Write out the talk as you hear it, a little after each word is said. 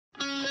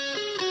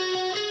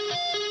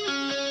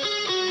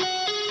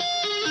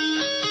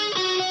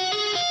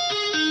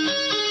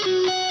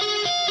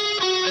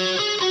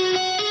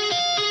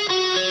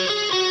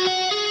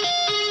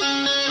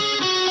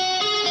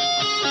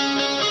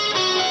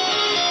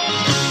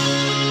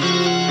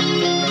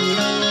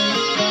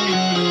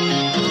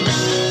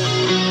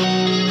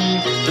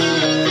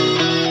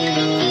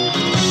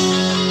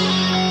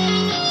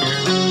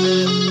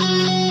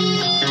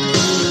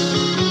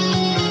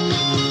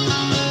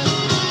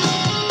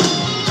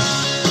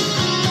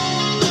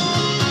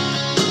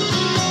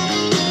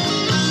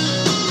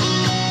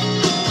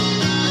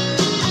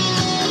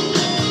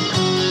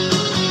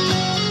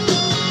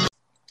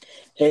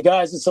Hey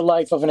guys, it's the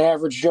Life of an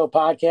Average Joe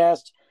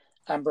podcast.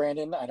 I'm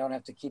Brandon. I don't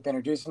have to keep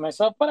introducing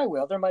myself, but I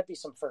will. There might be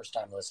some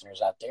first-time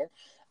listeners out there.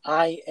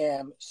 I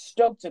am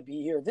stoked to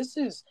be here. This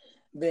has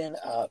been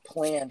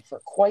planned for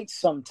quite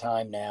some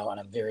time now, and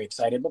I'm very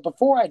excited. But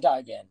before I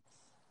dive in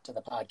to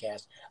the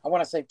podcast, I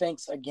want to say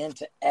thanks again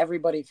to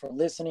everybody for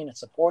listening and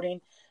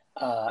supporting.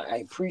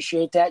 I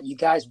appreciate that. You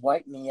guys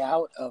wiped me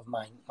out of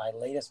my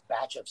latest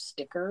batch of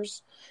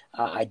stickers.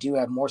 I do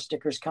have more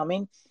stickers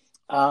coming.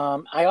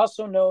 I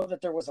also know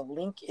that there was a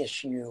link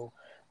issue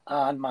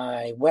on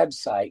my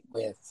website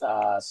with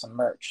some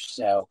merch.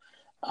 So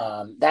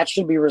that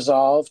should be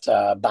resolved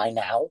by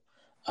now,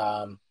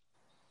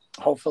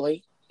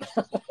 hopefully.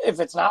 If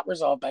it's not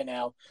resolved by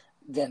now,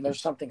 then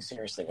there's something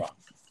seriously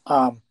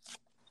wrong.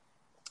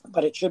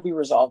 But it should be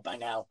resolved by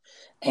now.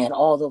 And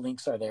all the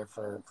links are there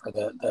for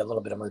the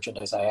little bit of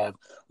merchandise I have.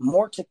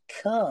 More to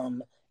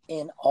come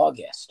in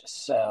August.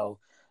 So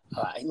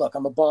look,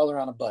 I'm a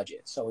baller on a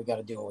budget, so we got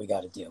to do what we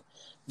got to do.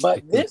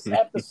 But this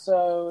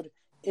episode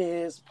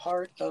is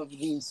part of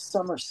the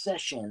summer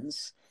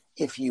sessions,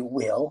 if you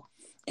will,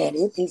 and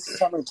it is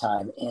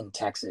summertime in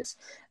Texas.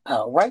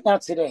 Right now,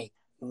 today,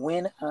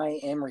 when I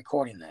am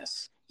recording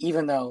this,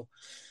 even though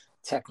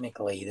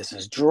technically this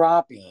is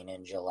dropping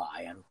in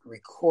July, I'm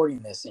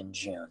recording this in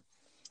June.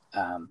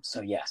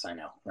 So yes, I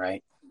know,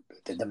 right?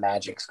 The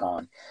magic's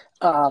gone.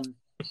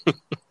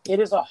 It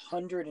is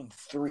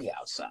 103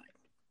 outside.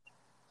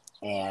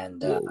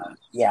 And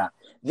yeah,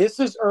 this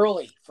is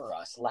early for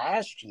us.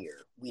 Last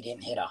year, we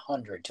didn't hit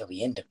 100 till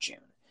the end of June.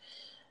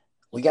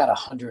 We got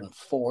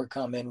 104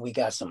 coming. We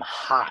got some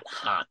hot.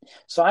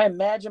 So I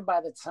imagine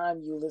by the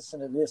time you listen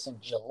to this in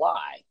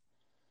July,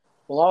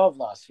 we'll all have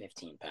lost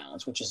 15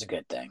 pounds, which is a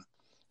good thing.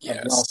 And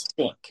Yes. we all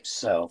stink.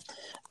 So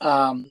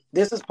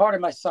this is part of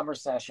my summer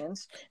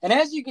sessions. And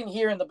as you can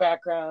hear in the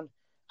background,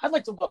 I'd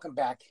like to welcome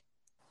back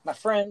my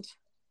friend,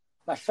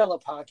 my fellow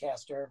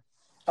podcaster,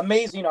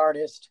 amazing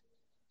artist,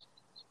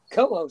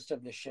 co-host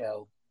of the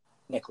show,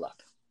 Nick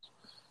Luck.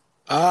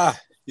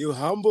 You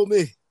humble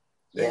me.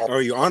 Yeah.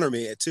 Or you honor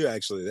me too,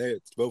 actually.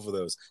 Both of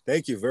those.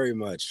 Thank you very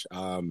much.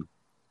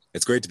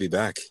 It's great to be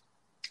back.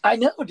 I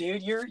know,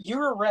 dude.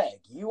 You're a reg.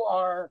 You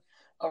are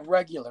a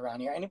regular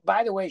around here. And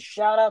by the way,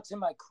 shout out to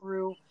my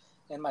crew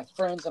and my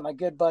friends and my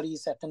good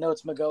buddies at the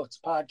Notes McGoats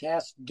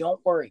podcast.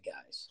 Don't worry,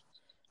 guys.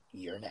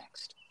 You're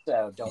next.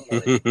 So don't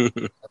worry.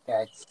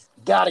 Okay.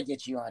 Gotta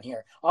get you on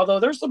here.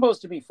 Although they're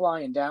supposed to be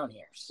flying down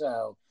here.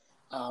 So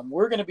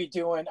we're going to be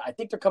doing, I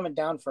think they're coming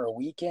down for a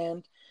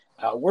weekend.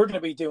 We're going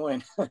to be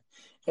doing,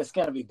 it's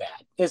going to be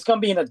bad. It's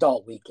going to be an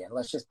adult weekend.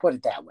 Let's just put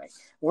it that way.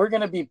 We're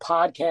going to be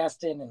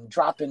podcasting and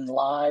dropping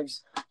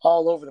lives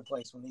all over the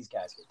place when these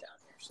guys get down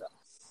here. So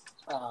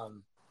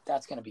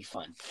that's going to be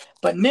fun.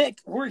 But Nick,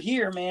 we're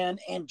here, man.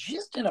 And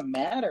just in a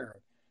matter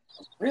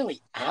of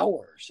really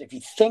hours, if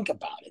you think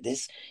about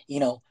it,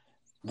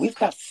 we've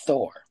got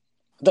Thor,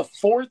 the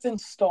fourth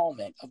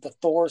installment of the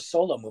Thor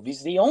solo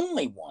movies, the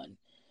only one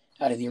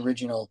out of the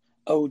original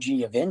OG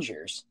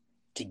Avengers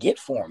to get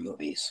 4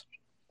 movies.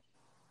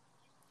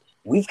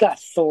 We've got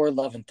Thor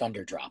Love and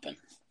Thunder dropping.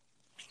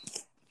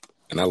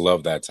 And I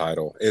love that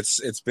title.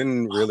 It's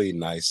been really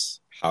nice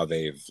how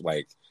they've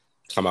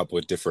come up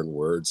with different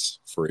words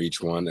for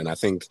each one. And I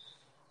think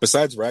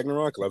besides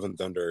Ragnarok, Love and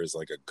Thunder is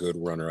a good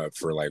runner-up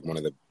for one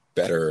of the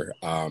better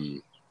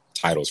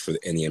titles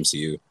in the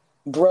MCU.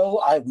 Bro,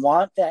 I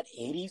want that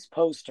 80s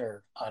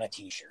poster on a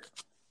t-shirt.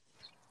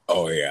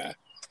 Oh, yeah.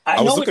 I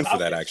was looking for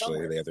that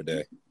actually the other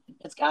day.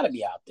 It's got to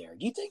be out there.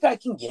 Do you think I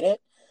can get it?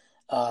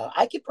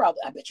 I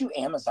bet you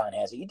Amazon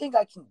has it. You think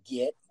I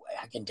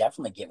can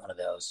definitely get one of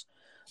those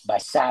by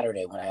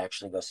Saturday when I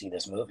actually go see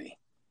this movie.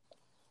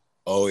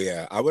 Oh,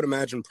 yeah. I would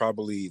imagine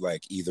probably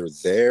either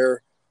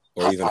there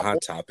or even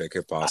Hot Topic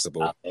if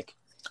possible. Hot Topic.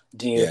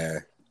 Dude, yeah.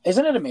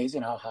 Isn't it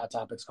amazing how Hot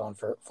Topic's gone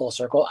for full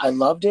circle? I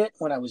loved it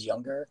when I was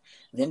younger,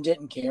 then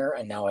didn't care,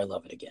 and now I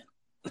love it again.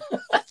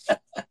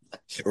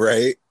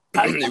 Right?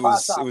 It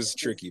was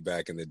tricky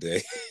back in the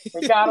day.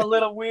 It got a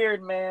little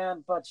weird,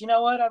 man. But you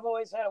know what? I've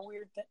always had a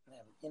weird thing.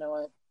 You know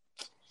what?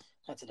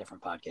 That's a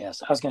different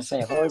podcast. I was going to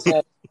say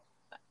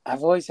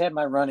I've always had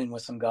my run-in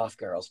with some goth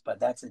girls, but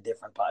that's a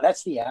different podcast.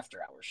 That's the After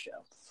Hours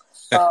show.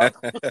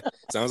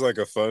 Sounds like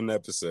a fun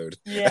episode.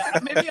 Yeah,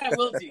 maybe I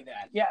will do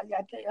that. Yeah,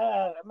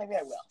 maybe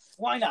I will.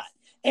 Why not?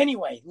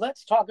 Anyway,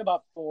 let's talk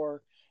about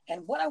Thor.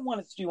 And what I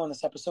wanted to do on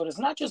this episode is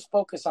not just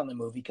focus on the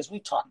movie, because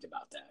we talked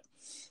about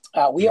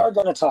that. We are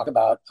going to talk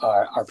about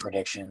our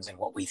predictions and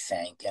what we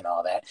think and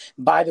all that.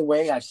 By the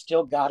way, I've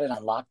still got it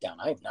on lockdown.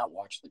 I have not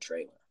watched the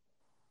trailer.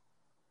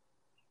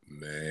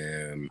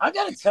 Man. I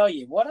got to tell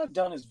you, what I've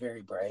done is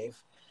very brave.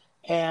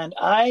 And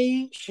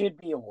I should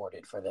be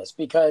awarded for this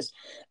because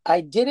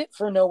I did it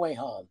for No Way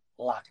Home,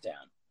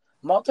 lockdown.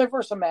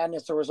 Multiverse of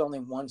Madness, there was only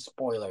one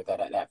spoiler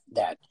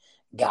that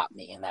got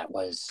me, and that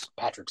was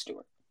Patrick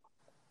Stewart.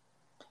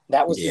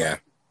 That was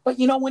But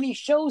when he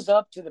shows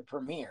up to the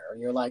premiere,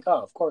 you're like,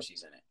 oh, of course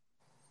he's in it.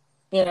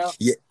 Yeah.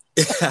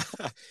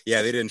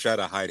 Yeah, they didn't try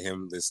to hide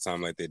him this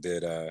time like they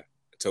did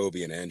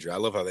Toby and Andrew. I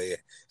love how they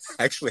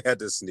actually had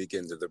to sneak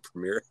into the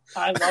premiere.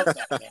 I love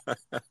that,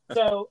 man.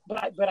 So,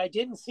 but I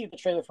didn't see the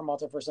trailer for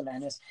Multiverse of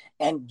Madness,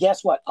 and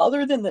guess what?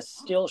 Other than the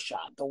still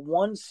shot, the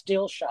one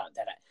still shot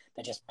that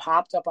just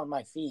popped up on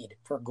my feed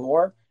for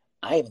Gore,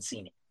 I haven't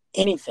seen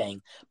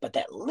anything but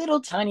that little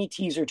tiny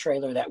teaser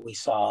trailer that we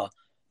saw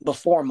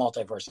before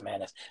Multiverse of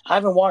Madness. I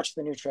haven't watched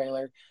the new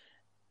trailer,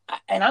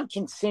 and I'm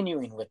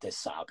continuing with this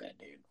saga,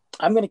 dude.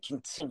 I'm going to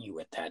continue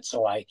with that,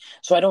 so I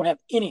don't have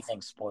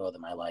anything spoiled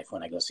in my life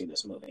when I go see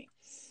this movie.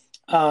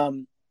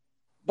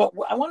 But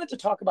I wanted to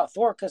talk about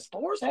Thor because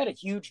Thor's had a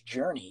huge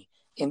journey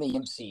in the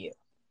MCU.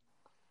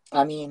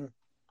 I mean,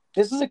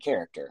 this is a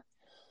character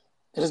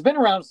that has been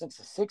around since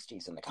the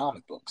 60s in the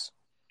comic books.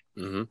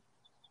 Mm-hmm.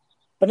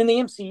 But in the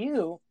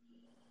MCU,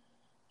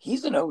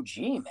 he's an OG,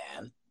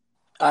 man.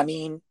 I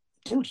mean,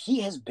 dude, he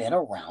has been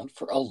around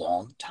for a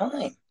long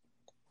time.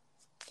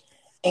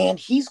 And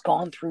he's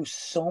gone through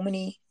so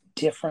many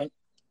different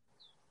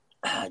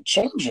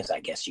changes, I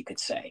guess you could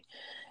say,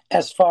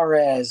 as far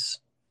as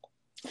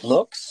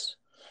looks,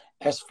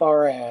 as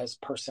far as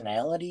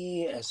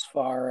personality, as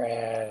far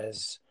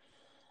as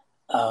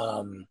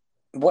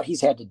what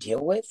he's had to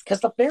deal with. Because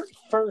the very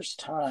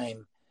first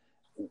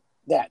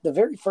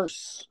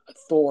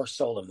Thor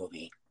solo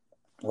movie,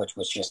 which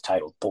was just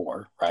titled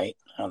Thor, right?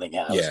 I don't think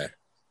it was. Yeah.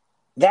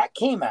 That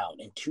came out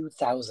in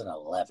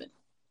 2011.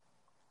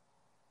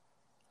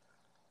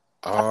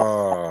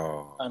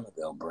 Oh. Time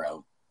ago,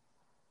 bro.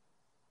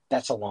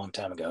 That's a long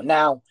time ago.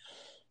 Now,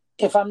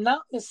 if I'm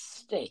not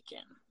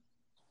mistaken,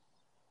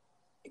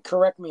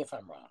 correct me if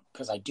I'm wrong,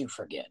 because I do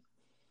forget.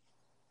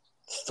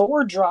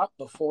 Thor dropped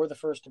before the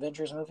first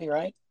Avengers movie,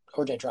 right?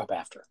 Or did it drop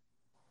after?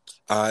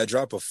 It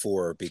dropped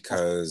before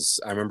because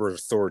I remember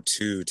Thor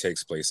 2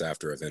 takes place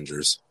after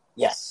Avengers.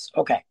 Yes.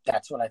 Okay.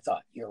 That's what I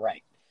thought. You're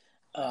right.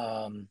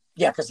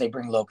 Yeah, because they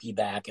bring Loki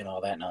back and all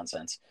that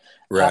nonsense.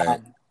 Right.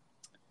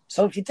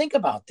 So if you think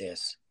about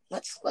this,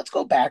 let's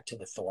go back to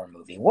the Thor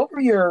movie. What were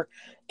your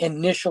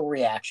initial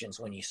reactions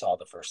when you saw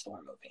the first Thor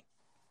movie?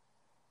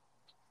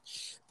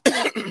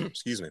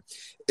 Excuse me.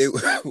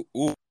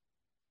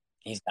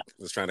 He's not.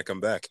 Was trying to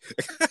come back.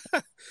 It's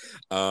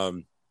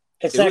that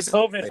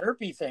COVID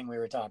herpes thing we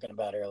were talking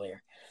about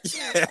earlier.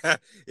 Yeah,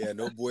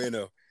 no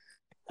bueno.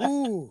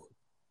 Ooh,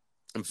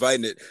 I'm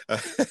fighting it.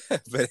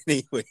 But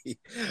anyway,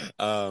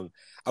 I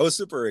was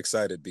super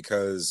excited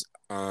because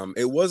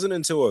it wasn't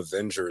until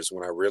Avengers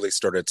when I really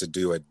started to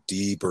do a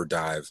deeper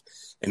dive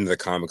into the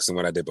comics than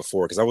what I did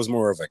before, because I was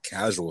more of a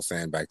casual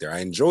fan back there. I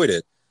enjoyed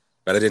it,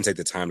 but I didn't take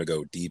the time to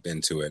go deep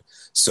into it.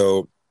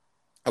 So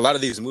a lot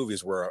of these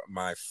movies were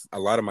a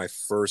lot of my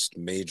first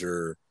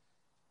major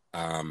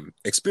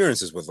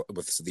experiences with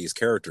these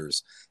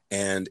characters,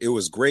 and it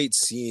was great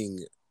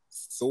seeing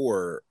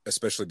Thor,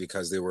 especially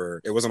because it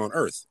wasn't on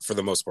Earth for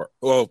the most part.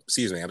 Well,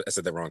 excuse me, I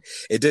said that wrong.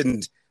 It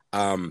didn't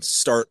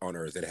start on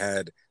Earth. It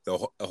had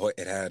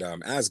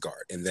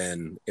Asgard, and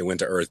then it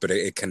went to Earth, but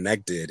it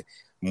connected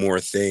more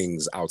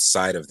things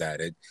outside of that.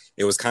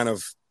 It was kind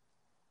of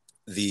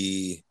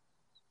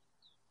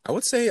I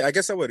would say, I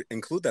guess I would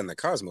include that in the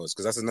cosmos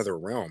because that's another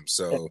realm.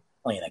 So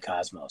in the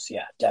cosmos,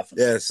 yeah,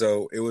 definitely. Yeah,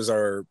 so it was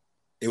our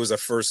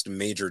first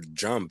major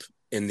jump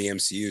in the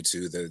MCU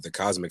to the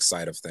cosmic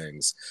side of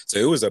things. So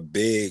it was a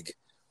big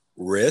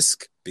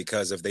risk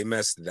because if they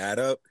messed that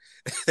up,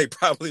 they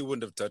probably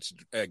wouldn't have touched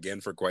it again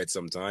for quite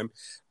some time.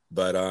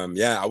 But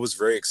yeah, I was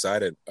very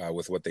excited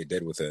with what they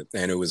did with it,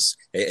 and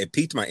it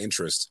piqued my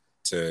interest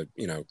to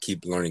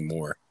keep learning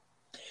more.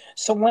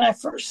 So when I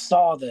first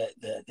saw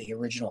the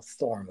original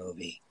Thor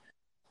movie,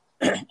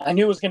 I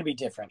knew it was going to be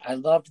different. I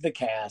loved the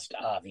cast,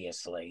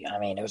 obviously. I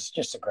mean, it was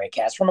just a great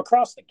cast from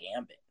across the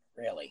gambit,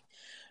 really.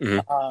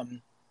 Mm-hmm.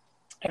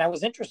 And I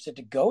was interested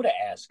to go to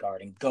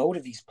Asgard and go to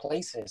these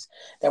places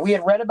that we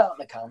had read about in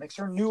the comics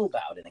or knew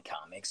about in the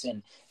comics.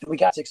 And we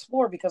got to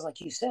explore because,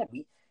 like you said,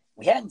 we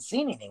hadn't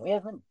seen anything. We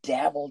haven't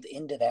dabbled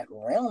into that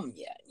realm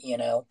yet,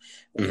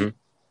 Mm-hmm.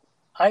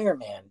 Iron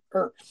Man,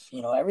 Earth,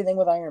 everything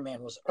with Iron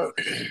Man was Earth.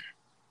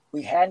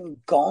 We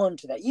hadn't gone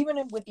to that.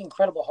 Even with the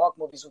Incredible Hulk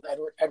movies with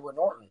Edward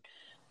Norton,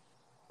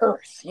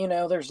 Earth,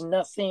 there's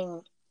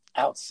nothing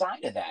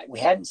outside of that. We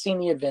hadn't seen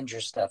the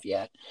Avengers stuff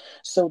yet.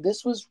 So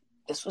this was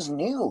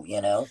new,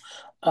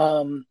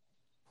 and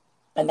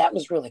that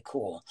was really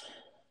cool.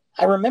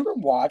 I remember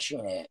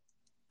watching it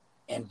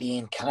and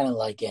being kind of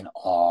like in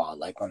awe,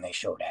 like when they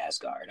showed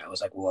Asgard. I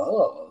was like,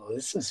 whoa,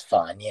 this is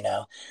fun,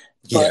 But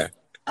Yeah.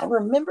 I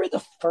remember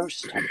the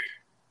first time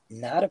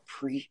not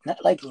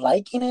like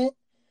liking it,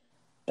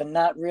 but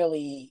not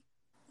really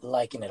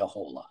liking it a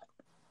whole lot.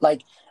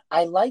 Like,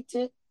 I liked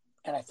it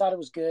and I thought it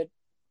was good,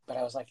 but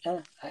I was like,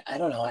 I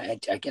don't know. I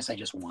guess I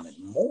just wanted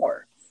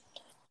more.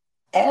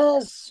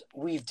 As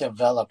we've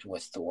developed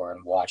with Thor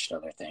and watched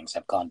other things,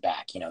 I've gone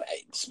back,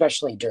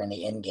 especially during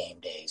the in-game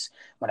days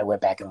when I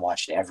went back and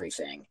watched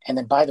everything. And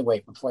then, by the way,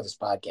 before this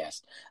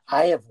podcast,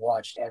 I have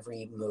watched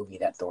every movie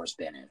that Thor's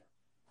been in.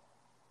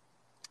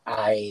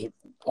 I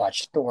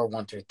watched Thor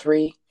 1 through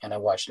 3, and I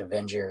watched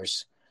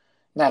Avengers.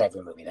 Not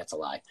every movie, that's a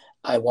lie.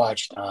 I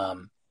watched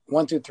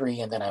 1 through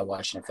 3, and then I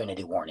watched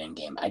Infinity War and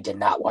Endgame. I did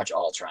not watch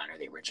Ultron or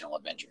the original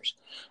Avengers.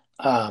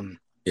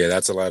 Yeah,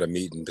 that's a lot of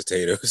meat and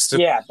potatoes.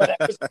 Yeah, but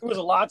it was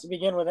a lot to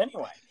begin with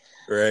anyway.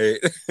 Right.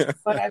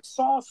 But I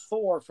saw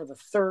Thor for the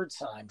third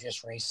time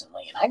just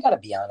recently, and I got to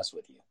be honest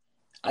with you.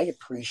 I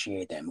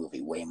appreciate that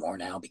movie way more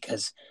now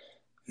because,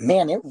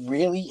 man, it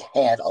really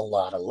had a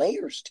lot of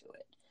layers to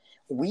it.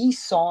 We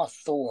saw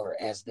Thor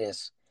as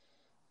this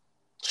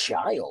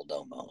child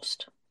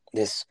almost,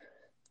 this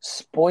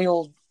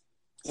spoiled,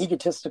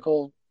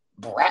 egotistical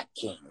brat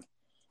king.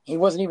 He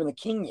wasn't even the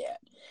king yet,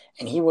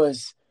 and he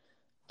was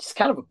just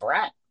kind of a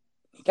brat.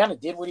 He kind of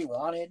did what he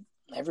wanted.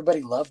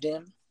 Everybody loved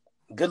him.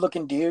 Good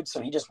looking dude,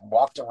 so he just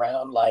walked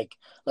around like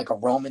a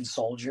Roman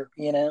soldier,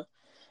 you know?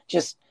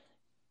 Just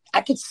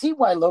I could see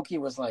why Loki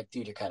was like,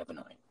 dude, you're kind of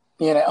annoying.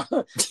 You know?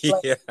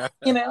 Like,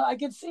 Yeah. I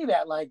could see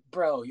that. Like,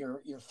 bro,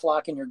 you're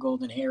flocking your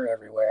golden hair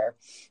everywhere.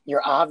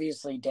 You're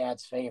obviously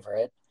dad's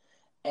favorite.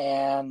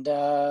 And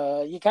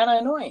you're kind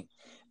of annoying.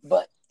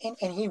 But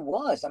and he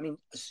was. I mean,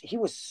 he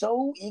was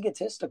so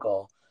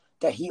egotistical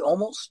that he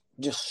almost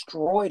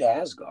destroyed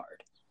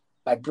Asgard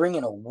by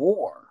bringing a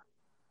war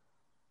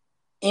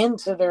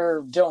into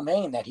their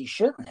domain that he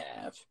shouldn't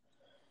have.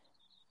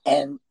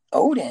 And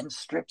Odin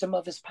stripped him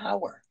of his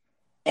power.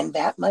 And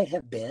that might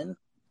have been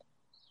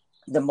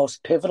the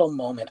most pivotal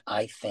moment,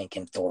 I think,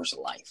 in Thor's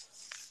life.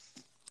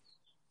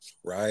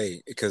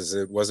 Right. Because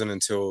it wasn't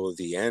until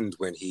the end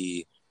when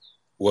he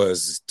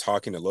was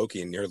talking to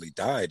Loki and nearly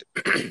died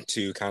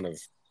to kind of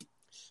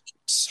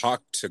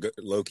talk to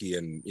Loki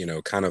and,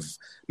 kind of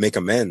make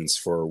amends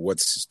for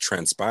what's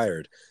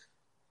transpired.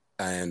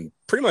 And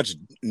pretty much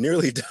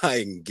nearly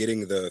dying,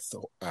 getting the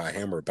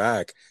hammer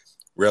back,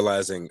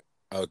 realizing,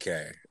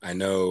 okay, I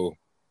know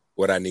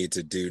what I need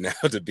to do now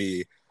to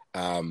be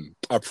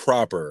a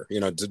proper,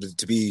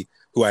 to be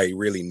who I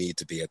really need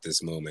to be at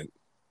this moment.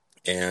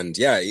 And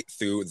yeah,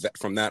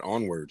 from that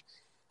onward,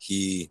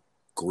 he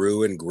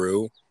grew and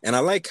grew. And I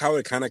like how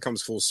it kind of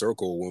comes full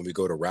circle when we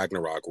go to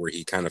Ragnarok, where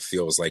he kind of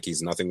feels like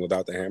he's nothing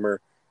without the hammer.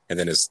 And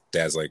then his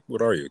dad's like,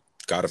 what are you,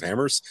 God of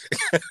Hammers?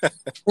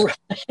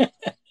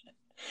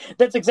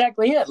 That's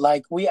exactly it.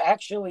 Like we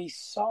actually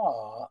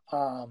saw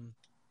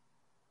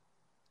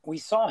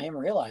him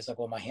realize like,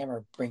 well, my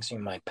hammer brings me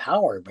my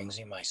power, brings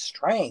me my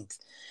strength.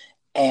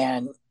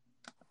 And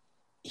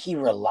he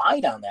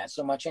relied on that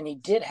so much. And he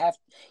did have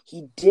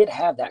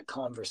that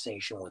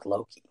conversation with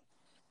Loki.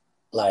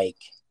 Like,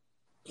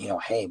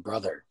 hey,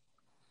 brother,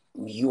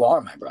 you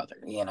are my brother.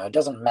 It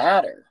doesn't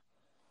matter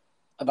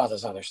about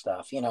this other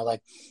stuff.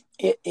 Like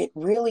it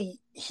really,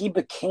 he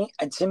became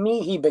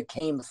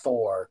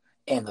Thor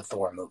in the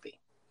Thor movie.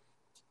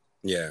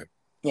 Yeah.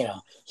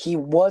 He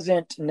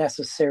wasn't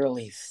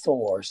necessarily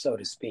Thor, so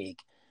to speak.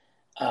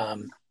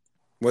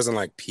 Wasn't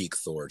like peak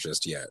Thor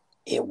just yet.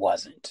 It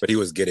wasn't. But he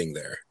was getting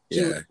there.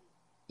 Yeah.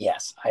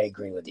 Yes, I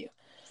agree with you.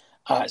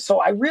 So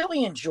I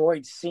really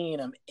enjoyed seeing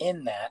him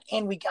in that.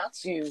 And we got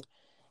to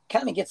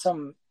kind of get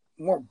some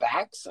more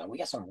backstory. We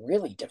got some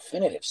really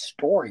definitive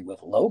story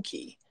with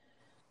Loki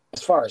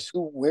as far as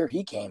where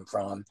he came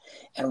from,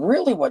 and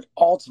really what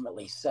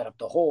ultimately set up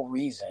the whole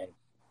reason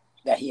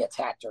that he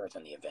attacked Earth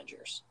and the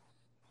Avengers.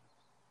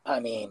 I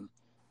mean,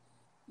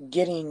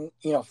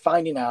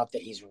 finding out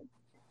that he's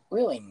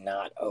really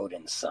not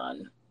Odin's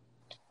son,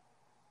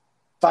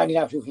 finding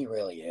out who he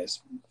really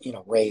is,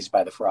 raised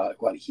by the frost.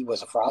 Well, he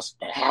was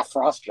a half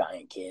frost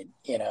giant kid,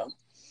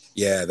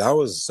 Yeah, that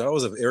was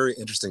a very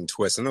interesting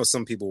twist. I know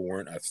some people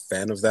weren't a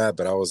fan of that,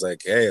 but I was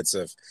like, hey, it's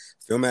a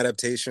film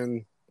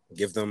adaptation.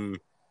 Give them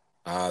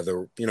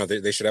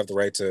they should have the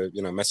right to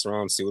mess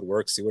around, see what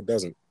works, see what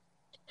doesn't.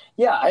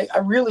 Yeah, I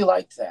really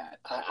liked that.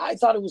 I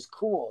thought it was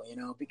cool,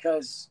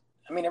 because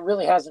I mean it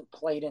really hasn't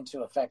played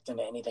into effect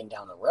into anything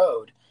down the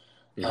road.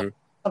 Mm-hmm.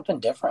 Something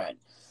different.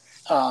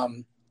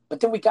 But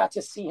then we got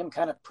to see him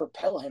kind of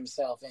propel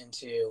himself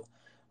into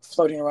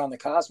floating around the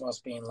cosmos,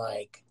 being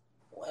like,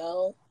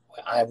 well,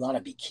 I want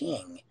to be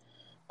king.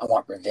 I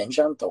want revenge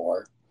on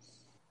Thor.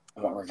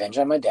 I want revenge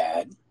on my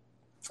dad.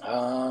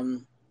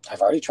 I've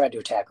already tried to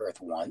attack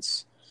Earth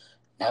once.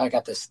 Now I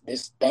got this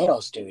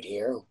Thanos dude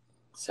here who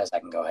says I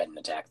can go ahead and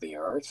attack the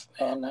Earth.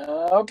 And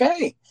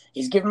okay,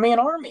 he's giving me an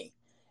army.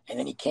 And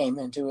then he came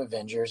into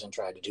Avengers and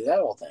tried to do that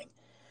whole thing.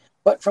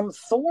 But from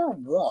Thor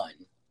 1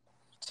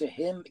 to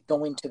him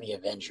going to the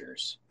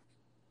Avengers,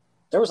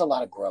 there was a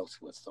lot of growth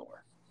with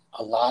Thor.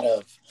 A lot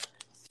of,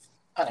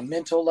 on a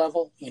mental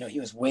level, he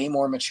was way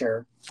more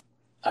mature.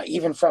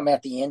 Even from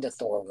at the end of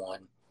Thor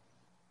 1,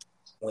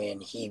 when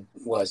he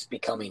was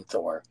becoming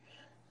Thor,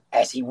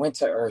 as he went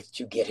to Earth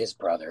to get his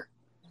brother,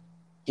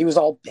 he was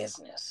all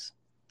business.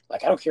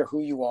 Like, I don't care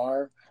who you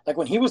are. Like,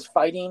 when he was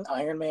fighting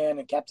Iron Man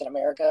and Captain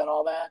America and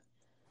all that,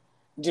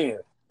 dude,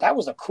 that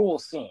was a cool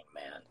scene,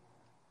 man.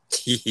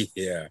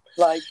 Yeah.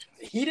 Like,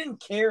 he didn't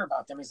care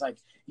about them. He's like,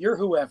 you're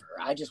whoever.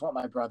 I just want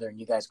my brother, and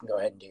you guys can go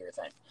ahead and do your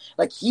thing.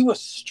 Like, he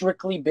was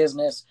strictly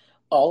business,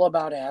 all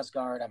about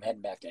Asgard. I'm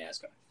heading back to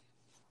Asgard.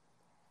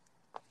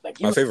 Like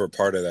he My was, favorite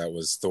part of that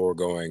was Thor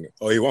going,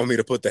 "Oh, you want me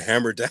to put the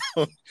hammer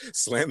down?"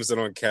 Slams it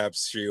on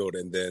Cap's shield,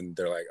 and then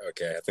they're like,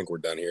 "Okay, I think we're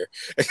done here."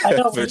 I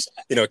know,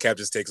 But Cap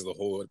just takes the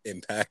whole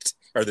impact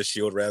or the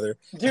shield rather.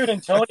 dude.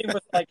 And Tony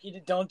was like,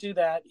 don't do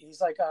that.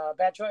 He's like,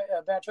 bad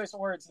choice of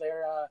words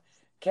there,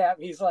 Cap.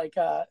 He's like,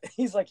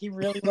 he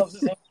really loves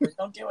his hammer.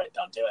 Don't do it.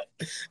 Don't do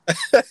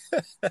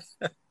it.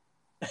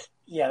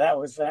 Yeah, that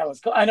was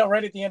cool. I know.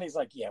 Right at the end, he's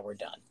like, yeah, we're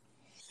done.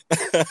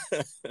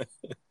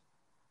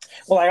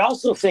 Well, I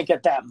also think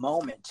at that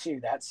moment too,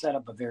 that set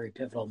up a very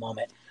pivotal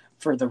moment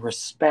for the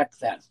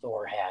respect that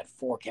Thor had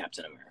for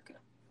Captain America,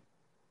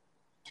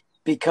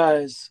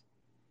 because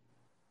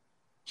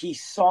he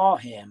saw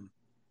him,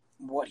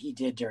 what he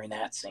did during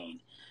that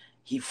scene.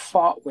 He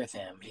fought with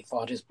him. He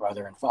fought his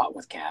brother and fought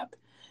with Cap.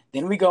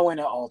 Then we go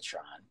into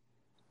Ultron,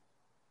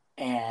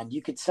 and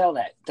you could tell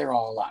that they're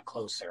all a lot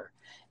closer.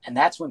 And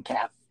that's when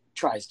Cap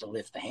tries to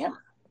lift the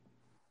hammer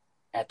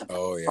at the.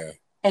 Oh yeah.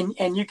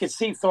 And you could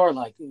see Thor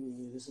like,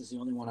 this is the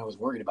only one I was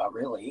worried about,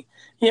 really.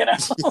 You know.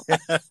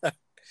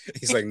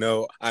 He's like,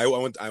 no, I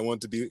want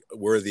to be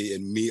worthy,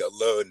 and me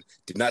alone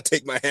did not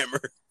take my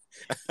hammer.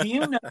 Do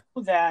you know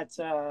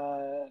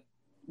that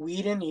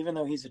Whedon, even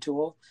though he's a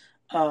tool,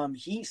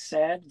 he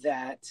said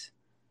that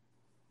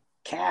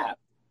Cap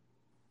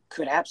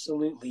could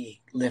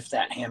absolutely lift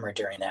that hammer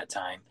during that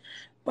time,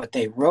 but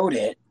they wrote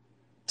it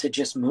to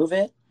just move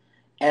it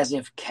as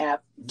if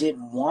Cap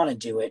didn't want to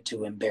do it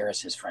to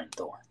embarrass his friend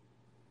Thor,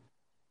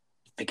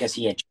 because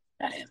he had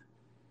at him,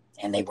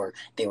 and they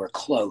were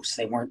close.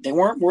 They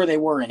weren't where they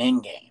were in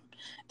Endgame.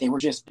 They were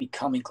just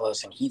becoming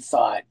close, and he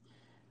thought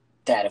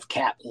that if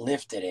Cap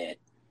lifted it,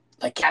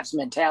 like Cap's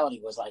mentality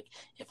was like,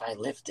 if I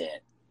lift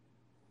it,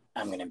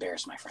 I'm going to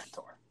embarrass my friend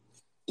Thor.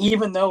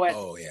 Even though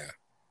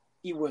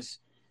he was,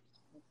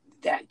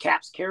 that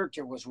Cap's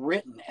character was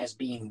written as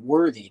being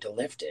worthy to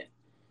lift it,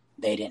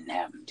 they didn't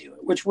have him do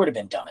it, which would have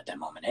been dumb at that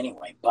moment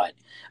anyway. But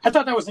I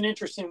thought that was an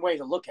interesting way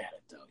to look at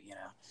it, though. You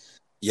know.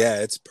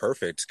 Yeah, it's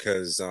perfect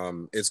because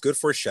it's good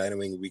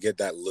foreshadowing. We get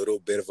that little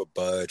bit of a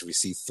budge. We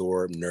see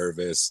Thor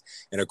nervous,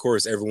 and of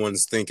course,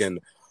 everyone's thinking,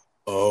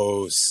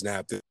 "Oh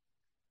snap! This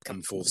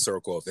come full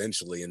circle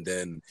eventually." And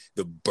then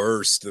the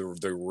burst,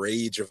 the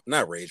rage of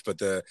not rage, but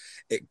the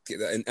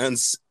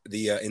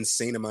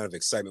insane amount of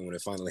excitement when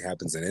it finally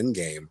happens in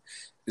Endgame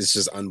is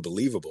just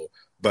unbelievable.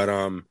 But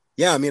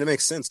yeah, I mean, it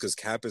makes sense because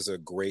Cap is a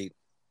great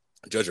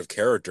judge of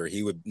character.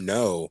 He would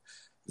know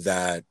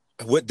that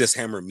what this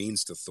hammer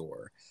means to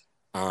Thor.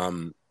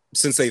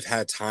 Since they've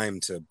had time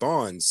to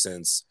bond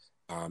since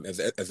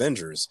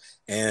Avengers,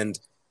 and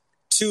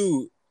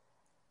two,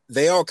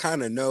 they all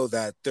kind of know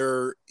that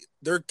they're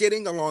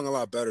getting along a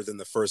lot better than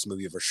the first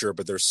movie for sure,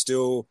 but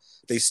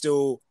they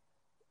still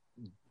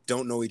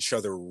don't know each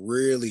other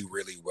really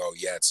really well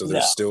yet, so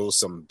there's still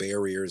some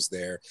barriers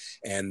there,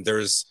 and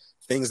there's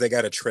things they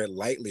got to tread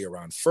lightly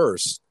around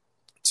first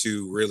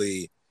to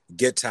really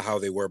get to how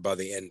they were by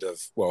the end of,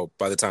 well,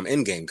 by the time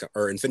Endgame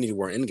or Infinity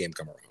War and Endgame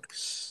come around.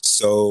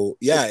 So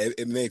yeah,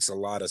 it makes a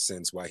lot of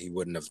sense why he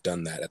wouldn't have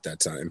done that at that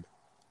time.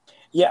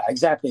 Yeah,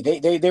 exactly.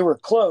 They were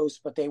close,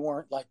 but they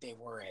weren't like they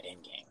were at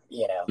Endgame,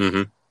 you know.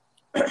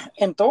 Mm-hmm.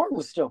 And Thor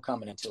was still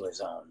coming into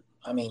his own.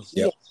 I mean,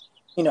 Yep.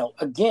 you know,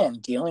 again,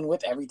 dealing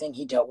with everything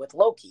he dealt with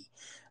Loki,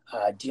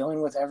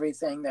 dealing with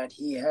everything that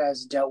he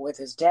has dealt with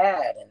his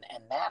dad,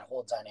 and that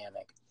whole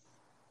dynamic.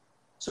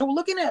 So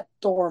looking at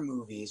Thor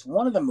movies,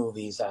 one of the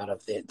movies out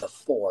of the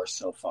four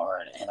so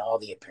far, and all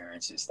the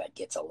appearances that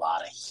gets a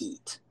lot of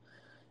heat,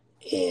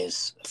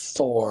 is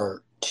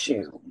Thor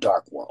 2,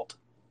 Dark World.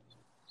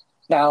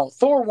 Now,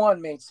 Thor 1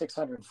 made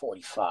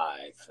 645.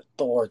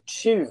 Thor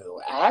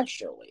 2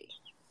 actually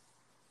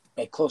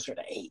made closer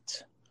to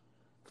 8.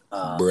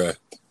 Bruh.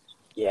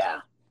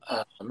 Yeah.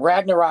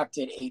 Ragnarok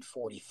did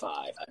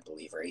 845, I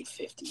believe, or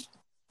 850.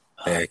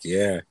 Heck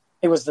yeah.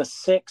 It was the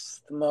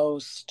sixth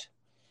most,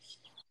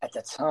 at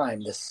the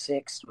time, the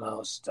sixth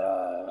most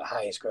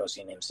highest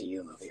grossing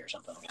MCU movie or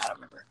something. I don't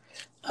remember.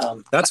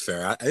 That's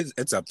fair.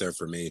 It's up there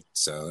for me,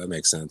 so that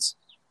makes sense.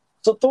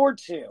 So Thor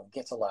 2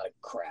 gets a lot of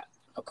crap.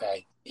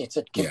 Okay. It's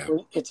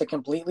a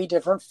completely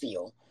different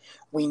feel.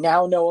 We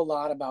now know a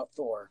lot about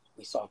Thor.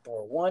 We saw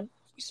Thor 1.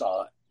 We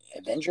saw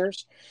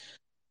Avengers.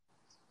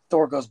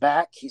 Thor goes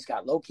back. He's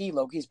got Loki.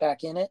 Loki's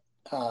back in it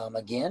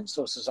again.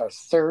 So this is our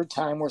third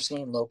time we're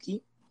seeing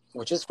Loki,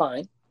 which is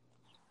fine.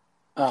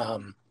 I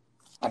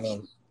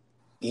mean,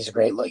 he's a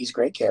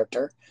great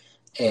character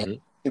and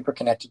super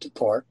connected to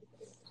Thor.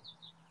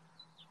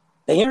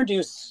 They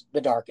introduce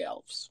the Dark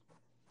Elves,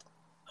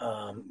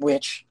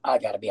 which I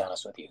got to be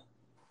honest with you,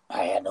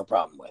 I had no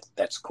problem with.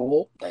 That's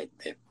cool.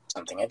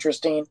 Something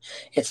interesting.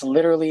 It's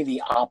literally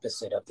the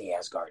opposite of the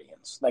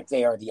Asgardians. Like,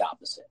 they are the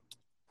opposite.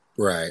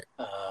 Right.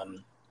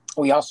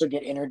 We also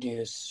get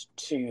introduced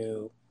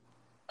to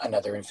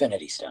another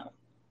Infinity Stone.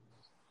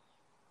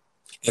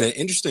 In an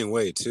interesting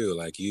way, too.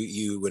 Like,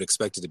 you would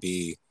expect it to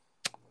be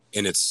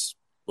in its,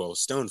 well,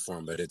 stone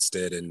form, but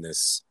instead in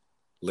this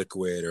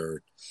liquid,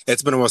 or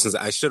it's been a while since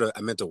I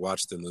meant to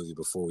watch the movie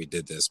before we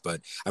did this,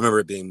 but I remember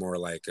it being more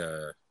like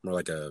a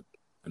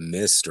a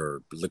mist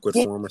or liquid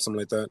Yeah, form or something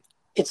like that.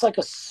 it's like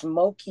a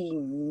smoky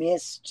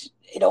mist.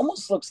 It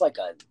almost looks like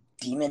a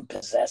demon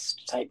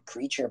possessed type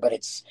creature, but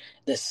it's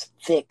this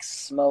thick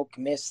smoke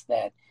mist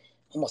that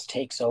almost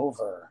takes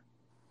over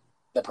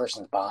the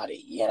person's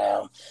body,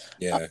 uh,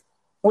 Yeah.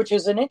 which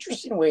is an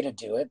interesting way to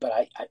do it. But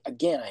I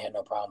had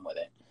no problem with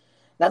it.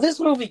 Now, this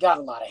movie got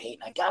a lot of hate,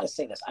 and I got to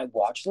say this. I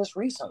watched this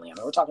recently. I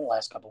mean, we're talking the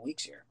last couple of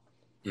weeks here.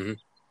 Hmm.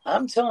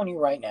 I'm telling you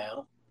right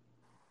now,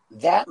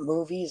 that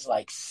movie's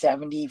like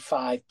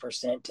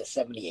 75% to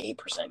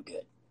 78%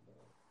 good.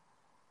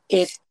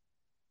 It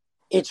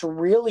it's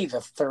really the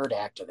third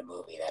act of the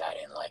movie that I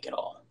didn't like at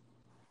all.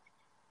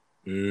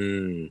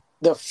 Mm.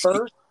 The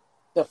first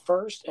the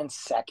first and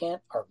second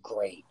are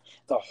great.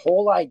 The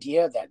whole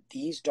idea that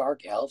these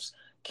dark elves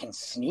can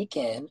sneak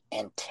in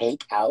and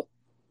take out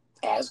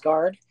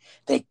Asgard,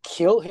 they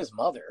kill his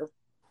mother,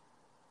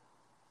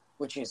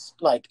 which is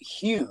like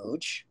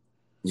huge.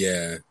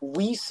 Yeah.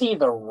 We see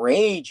the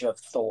rage of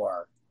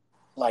Thor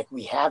like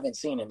we haven't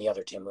seen in the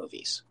other two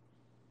movies.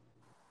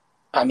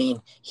 I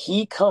mean,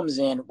 he comes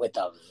in with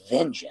a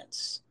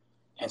vengeance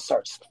and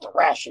starts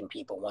thrashing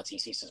people once he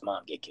sees his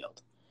mom get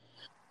killed.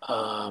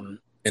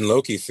 And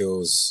Loki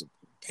feels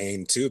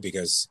pain too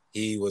because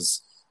he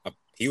was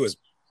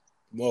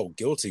well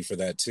guilty for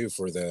that too.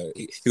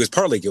 He was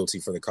partly guilty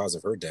for the cause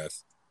of her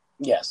death.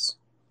 Yes,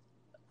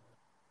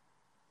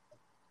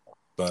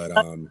 But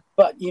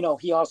but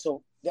he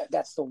also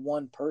that's the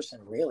one person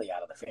really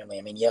out of the family.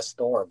 I mean, yes,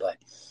 Thor, but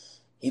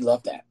he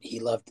loved that. He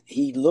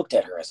looked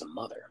at her as a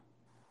mother.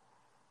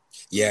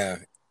 yeah,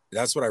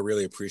 that's what I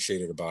really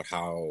appreciated about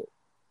how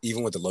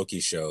even with the Loki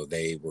show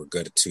they were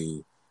good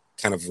to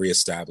kind of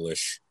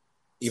reestablish.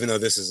 Even though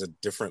this is a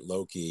different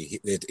Loki,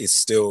 it is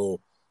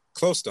still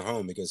close to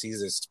home because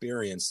he's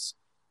experienced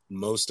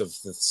most of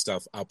the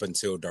stuff up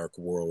until Dark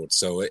World.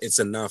 So it's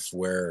enough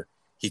where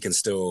he can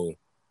still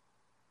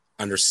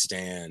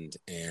understand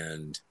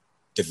and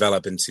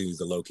develop into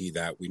the Loki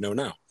that we know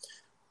now.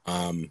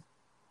 Um,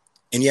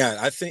 and yeah,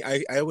 I think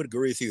I would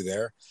agree with you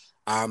there.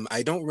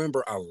 I don't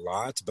remember a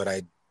lot, but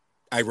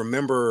I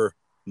remember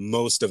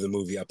most of the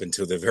movie up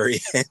until the very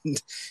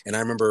end. And I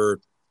remember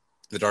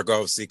the Dark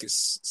Elves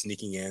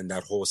sneaking in,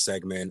 that whole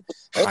segment,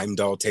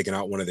 Heimdall taking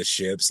out one of the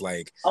ships.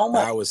 Like, Oh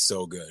my! that was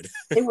so good.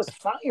 It was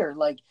fire.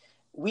 Like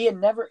we had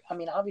never. I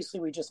mean, obviously,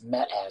 we just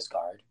met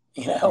Asgard,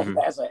 Mm-hmm.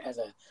 as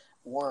a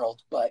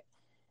world, but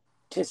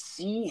to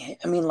see,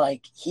 I mean,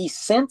 like he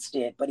sensed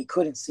it, but he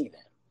couldn't see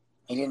them.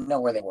 He didn't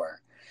know where they were,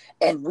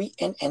 and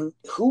and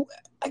who?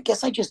 I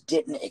guess I just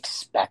didn't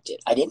expect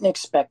it. I didn't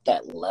expect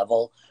that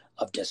level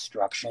of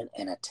destruction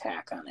and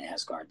attack on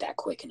Asgard that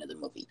quick into the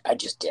movie. I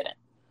just didn't,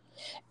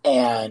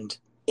 and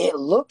it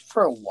looked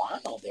for a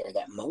while there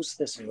that most of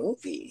this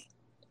movie,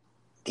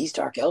 these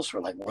dark elves were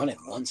like running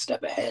one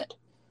step ahead,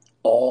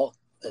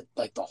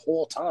 like the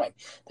whole time.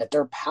 That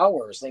their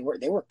powers, they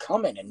were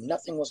coming, and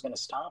nothing was going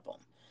to stop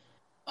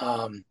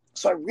them.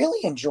 So I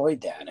really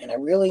enjoyed that, and I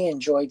really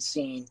enjoyed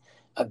seeing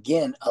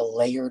again a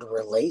layered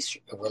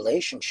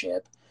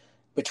relationship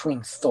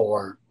between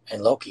Thor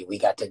and Loki. We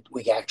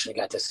actually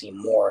got to see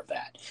more of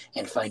that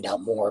and find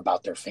out more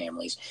about their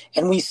families.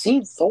 And we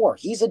see Thor;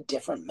 he's a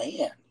different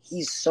man.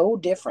 He's so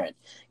different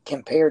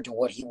compared to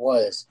what he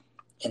was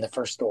in the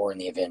first Thor and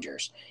the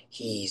Avengers.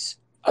 He's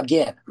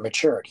again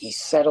matured. He's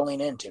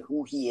settling into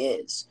who he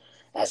is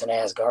as an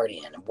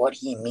Asgardian, what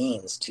he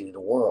means to the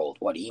world,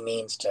 what he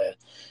means to,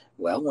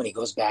 well, when he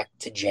goes back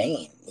to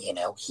Jane,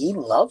 he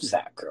loves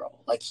that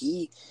girl. Like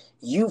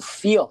you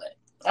feel it.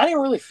 I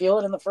didn't really feel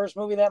it in the first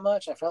movie that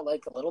much. I felt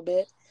like a little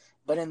bit,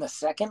 but in the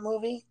second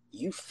movie,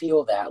 you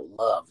feel that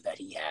love that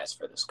he has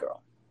for this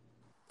girl.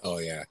 Oh,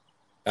 yeah. And,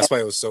 That's why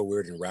it was so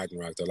weird in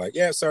Ragnarok. They're like,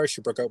 yeah, sorry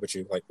she broke up with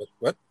you. Like,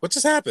 what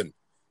just happened?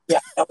 yeah,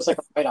 that was like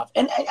a write off.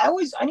 And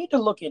I need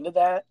to look into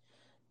that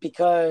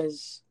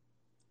because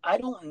I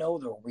don't know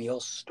the real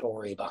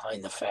story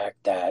behind the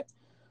fact that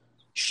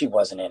she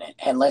wasn't in it,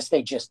 unless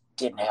they just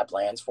didn't have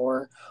plans for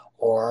her,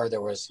 or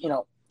there was,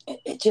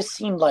 it just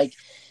seemed like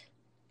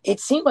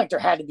there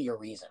had to be a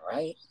reason,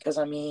 right? Because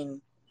I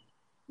mean,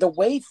 the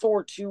way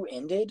Thor 2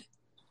 ended,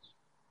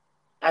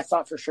 I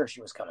thought for sure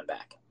she was coming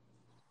back.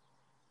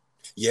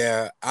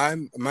 Yeah,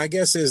 my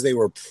guess is they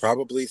were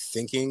probably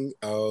thinking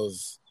of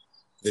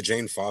the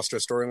Jane Foster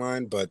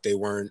storyline, but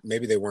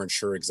maybe they weren't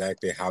sure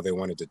exactly how they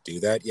wanted to do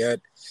that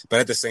yet. But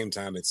at the same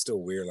time, it's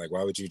still weird. Like,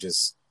 why would you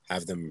just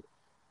have them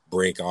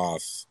break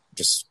off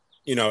just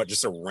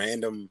a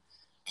random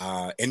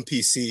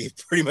NPC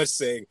pretty much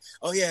saying,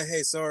 "Oh yeah,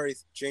 hey, sorry,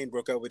 Jane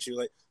broke up with you."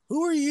 Like,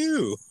 who are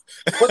you?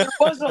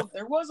 Well,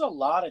 there was a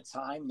lot of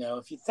time though.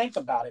 If you think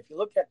about it, if you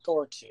look at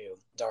Thor 2,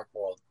 Dark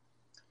World,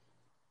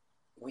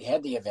 we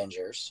had the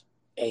Avengers,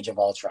 Age of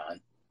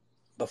Ultron,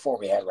 before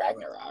we had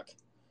Ragnarok.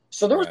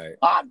 So there was Right.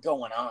 a lot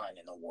going on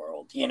in the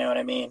world. You know what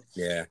I mean?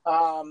 Yeah.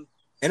 Um,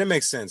 And it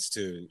makes sense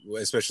too,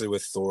 especially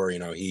with Thor.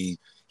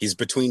 He's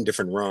between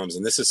different realms,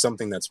 and this is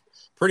something that's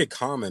pretty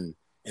common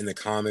in the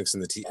comics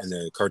and and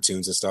the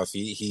cartoons and stuff.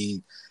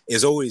 He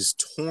is always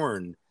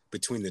torn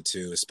between the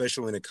two,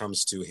 especially when it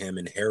comes to him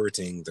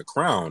inheriting the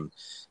crown.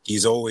 He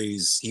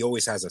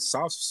always has a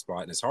soft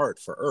spot in his heart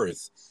for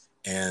Earth,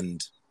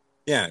 and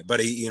yeah, but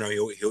he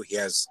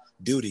has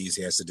duties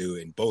he has to do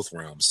in both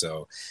realms.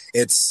 So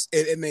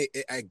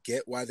I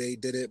get why they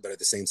did it, but at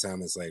the same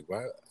time, it's like,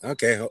 well,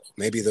 okay,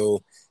 maybe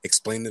they'll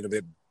explain it a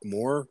bit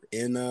more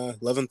in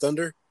Love and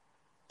Thunder.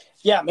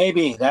 Yeah,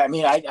 maybe. I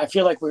mean, I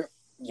feel like they're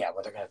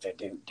gonna have to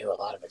do a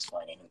lot of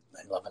explaining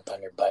in Love and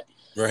Thunder, but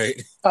right.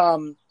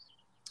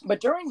 But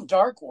during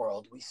Dark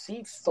World, we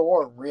see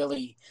Thor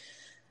really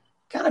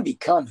kind of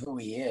become who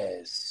he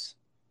is.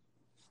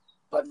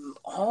 But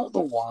all the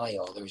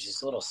while, there's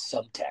this little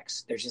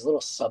subtext. There's these little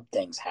sub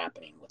things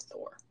happening with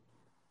Thor.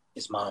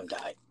 His mom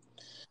died.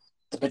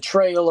 The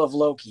betrayal of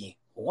Loki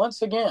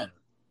once again.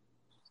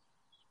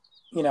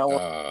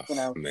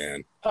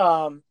 Man.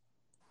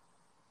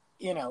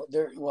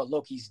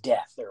 Loki's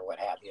death or what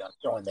have you. I'm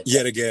throwing the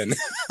yet again.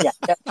 yeah,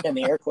 in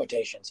the air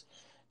quotations.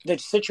 The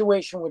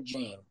situation with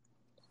Jean.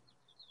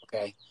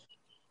 Okay,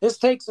 this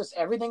takes us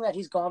everything that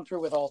he's gone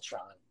through with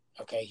Ultron.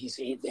 Okay, he's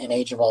in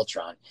Age of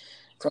Ultron.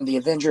 From the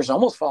Avengers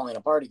almost falling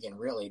apart again,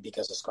 really,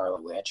 because of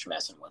Scarlet Witch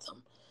messing with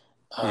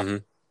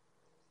him.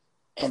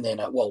 And then,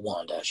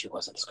 Wanda, she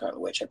wasn't the Scarlet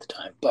Witch at the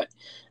time. But,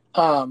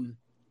 and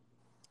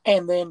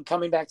then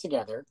coming back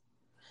together.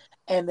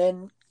 And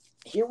then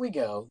here we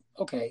go.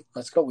 Okay,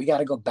 let's go. We got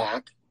to go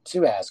back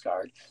to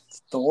Asgard.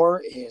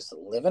 Thor is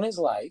living his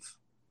life.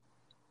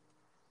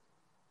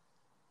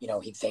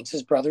 He thinks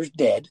his brother's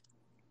dead.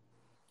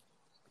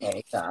 And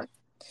he's not.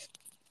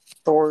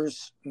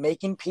 Thor's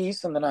making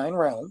peace in the 9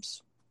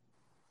 realms.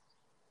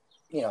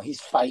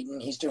 He's fighting,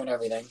 he's doing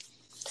everything.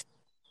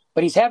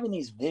 But he's having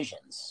these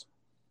visions.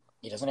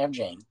 He doesn't have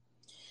Jane,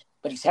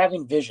 but he's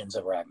having visions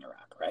of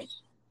Ragnarok, right?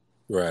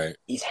 Right.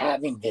 He's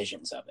having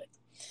visions of it.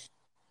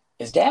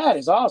 His dad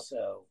is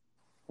also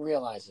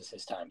realizes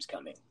his time's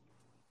coming.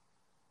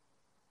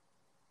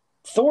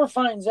 Thor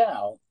finds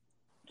out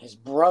his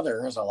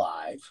brother is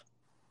alive,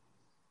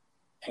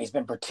 and he's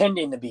been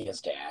pretending to be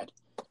his dad.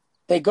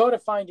 They go to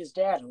find his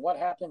dad, and what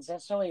happens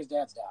instantly? His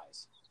dad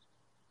dies.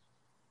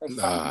 They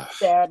find his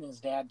dad, and his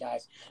dad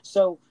dies.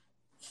 So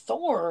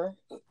Thor,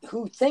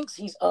 who thinks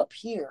he's up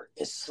here,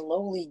 is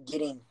slowly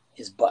getting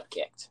his butt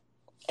kicked.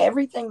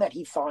 Everything that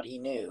he thought he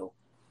knew,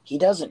 he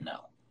doesn't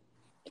know.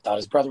 He thought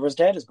his brother was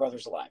dead, his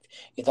brother's alive.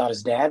 He thought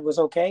his dad was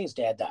okay, his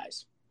dad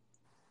dies.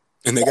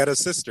 And they got a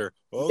sister.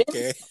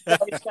 Okay.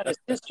 He's got a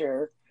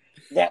sister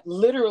that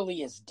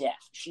literally is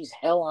death. She's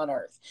hell on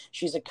earth.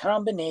 She's a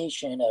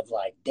combination of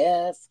like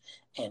death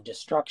and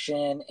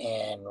destruction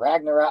and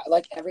Ragnarok.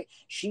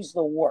 She's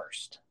the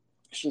worst.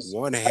 She's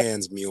one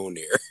hand's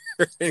Mjolnir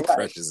and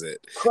crushes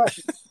it.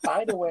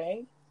 By the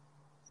way,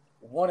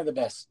 one of the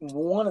best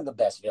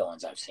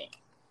villains I've seen.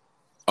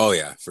 Oh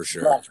yeah, for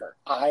sure. Love her.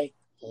 I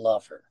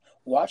love her.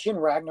 Watching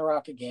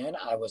Ragnarok again,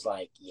 I was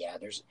like, yeah,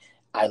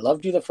 I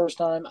loved you the first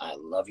time. I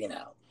love you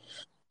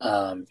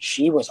now.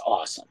 She was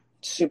awesome.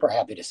 Super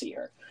happy to see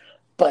her.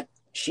 But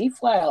she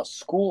flat out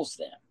schools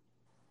them.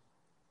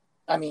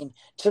 I mean,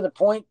 to the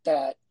point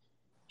that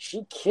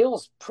she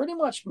kills pretty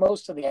much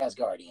most of the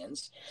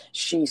Asgardians.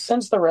 She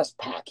sends the rest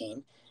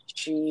packing.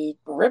 She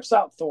rips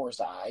out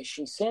Thor's eye.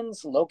 She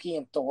sends Loki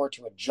and Thor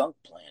to a junk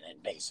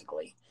planet,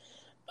 basically.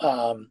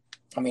 I'm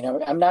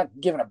not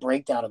giving a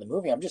breakdown of the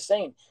movie. I'm just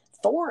saying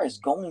Thor is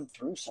going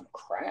through some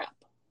crap.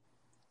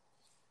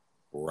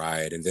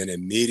 Right, and then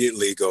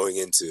immediately going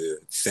into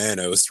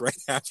Thanos right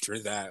after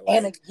that.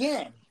 And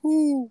again,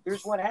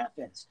 here's what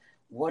happens.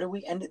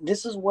 And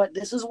this is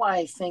why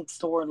I think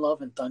Thor: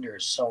 Love and Thunder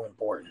is so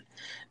important.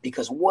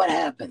 Because what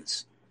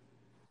happens?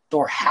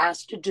 Thor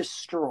has to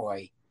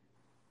destroy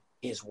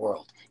his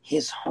world,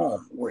 his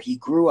home, where he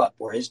grew up,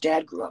 where his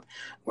dad grew up,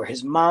 where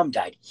his mom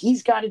died.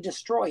 He's got to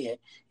destroy it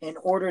in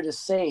order to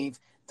save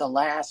the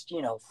last,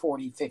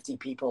 40, 50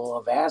 people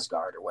of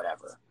Asgard or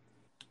whatever.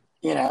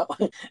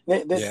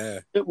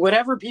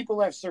 Whatever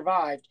people have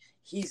survived,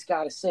 he's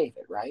got to save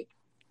it, right?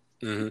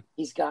 Mm-hmm.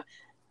 He's got,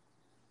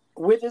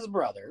 with his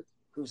brother,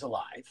 who's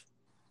alive,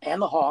 and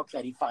the Hawk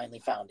that he finally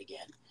found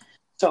again.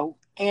 So,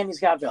 and he's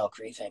got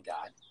Valkyrie, thank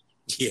God.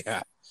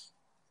 Yeah.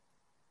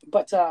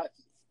 But,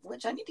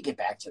 which I need to get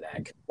back to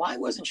that. Why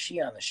wasn't she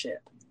on the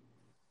ship?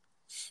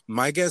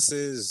 My guess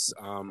is,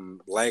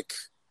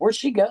 where'd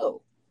she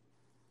go?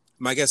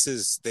 My guess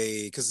is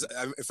because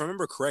if I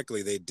remember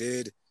correctly, they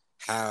did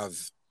have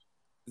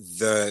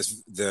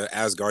the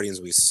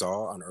Asgardians we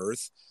saw on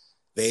Earth.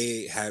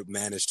 They had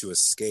managed to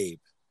escape,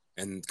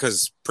 and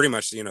because pretty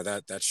much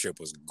that ship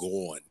was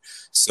gone.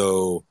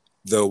 So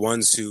the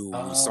ones who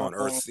we saw on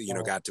Earth,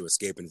 got to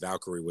escape, and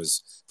Valkyrie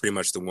was pretty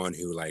much the one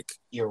who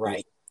you're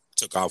right,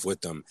 took off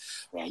with them.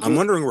 Yeah, I'm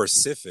wondering where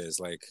Sif is.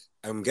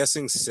 I'm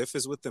guessing Sif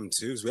is with them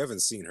too, because we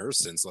haven't seen her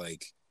since I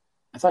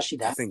thought she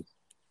died. I think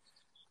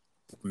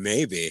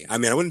maybe. I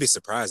mean, I wouldn't be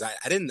surprised.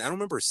 I don't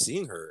remember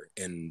seeing her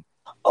in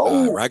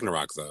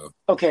Ragnarok though.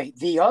 Okay,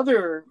 the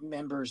other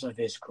members of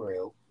his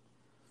crew.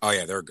 Oh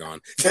yeah, they're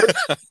gone.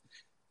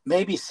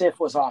 Maybe Sif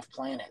was off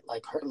planet,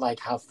 like her, like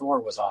how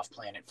Thor was off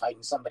planet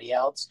fighting somebody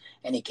else,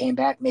 and he came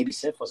back. Maybe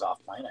Sif was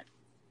off planet.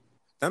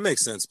 That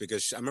makes sense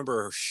because I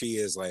remember she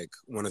is like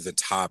one of the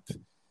top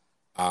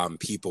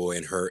people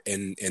in her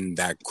in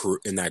that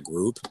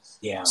group.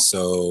 Yeah.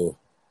 So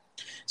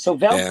So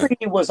yeah, Valkyrie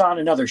was on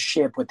another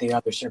ship with the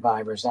other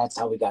survivors. That's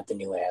how we got the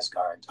new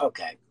Asgard.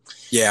 Okay.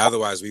 yeah.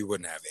 Otherwise, we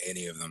wouldn't have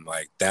any of them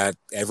like that.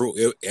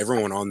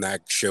 Everyone on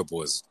that ship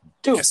was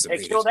Dude, they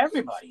decimated. killed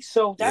everybody.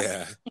 So that's Yeah,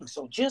 the thing.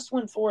 So just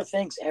when Thor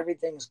thinks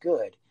everything's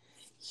good,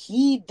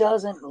 he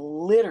doesn't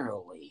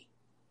literally,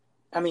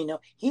 I mean, no,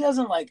 he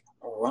doesn't like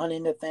run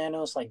into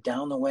Thanos like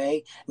down the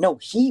way. No,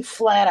 he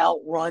flat out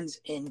runs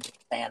into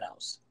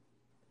Thanos.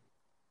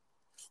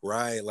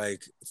 right.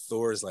 Like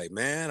Thor's like,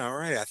 man, all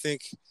right. I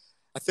think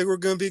we're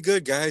gonna be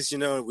good, guys.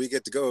 We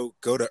get to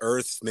go to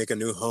Earth, make a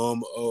new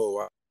home. Oh,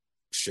 wow.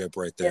 Ship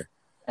right Yeah.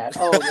 there.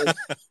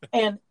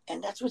 And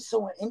that's what's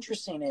so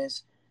interesting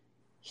is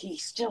he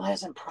still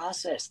hasn't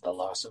processed the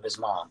loss of his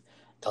mom,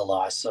 the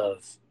loss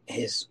of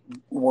his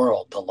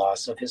world, the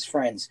loss of his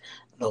friends,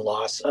 the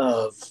loss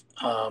of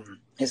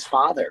his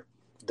father,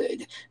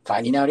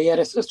 finding out he had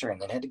a sister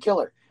and then had to kill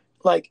her.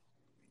 Like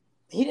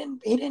he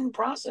didn't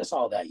process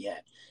all that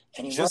yet,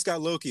 and he went Just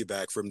got Loki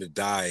back for him to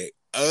die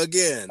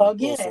again. Well,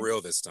 for again.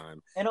 real this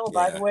time. And oh,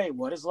 by the Yeah. way,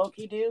 what does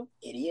Loki do?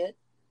 Idiot.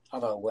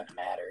 Although it wouldn't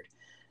have mattered.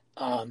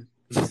 Um,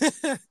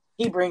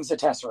 he brings the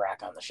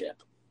Tesseract on the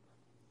ship.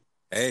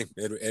 Hey,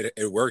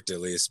 it worked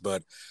at least.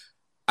 But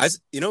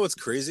what's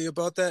crazy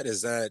about that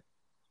is that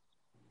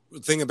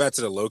thinking back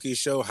to the Loki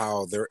show,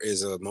 how there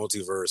is a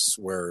multiverse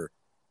where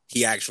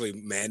he actually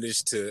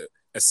managed to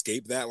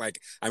escape that. Like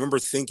I remember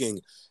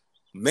thinking,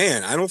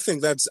 man, I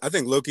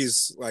think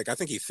Loki's like, I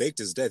think he faked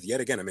his death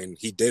yet again. I mean,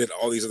 he did it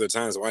all these other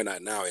times. Why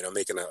not now?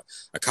 Making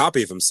a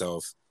copy of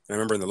himself. And I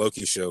remember in the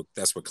Loki show,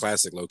 that's what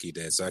classic Loki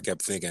did. So I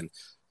kept thinking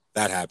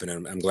that happened.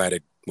 And I'm glad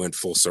it went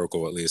full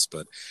circle at least,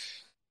 but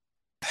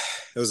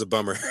it was a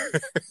bummer.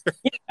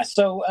 Yeah,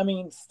 so I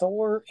mean,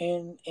 Thor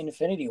in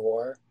Infinity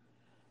War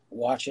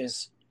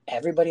watches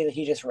everybody that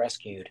he just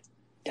rescued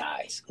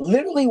dies.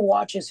 Literally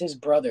watches his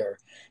brother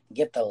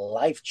get the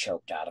life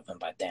choked out of him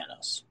by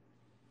Thanos.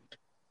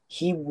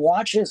 He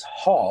watches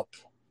Hulk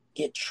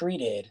get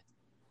treated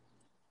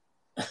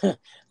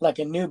like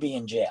a newbie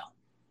in jail.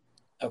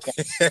 Okay.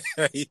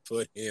 He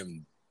put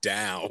him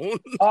down.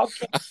 Hulk,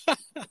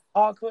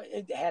 Hulk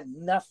it had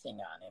nothing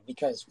on him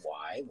because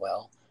why?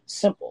 Well,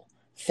 simple.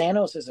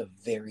 Thanos is a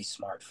very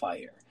smart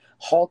fighter.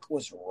 Hulk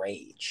was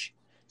rage.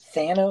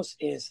 Thanos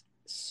is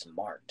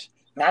smart.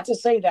 Not to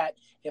say that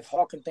if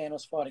Hulk and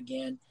Thanos fought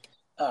again,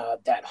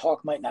 that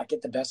Hulk might not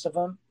get the best of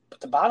him.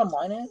 But the bottom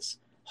line is,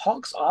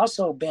 Hulk's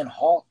also been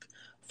Hulk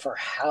for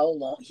how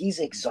long? He's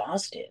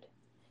exhausted.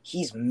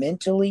 He's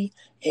mentally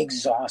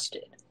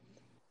exhausted.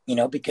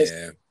 Because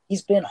Yeah.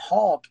 he's been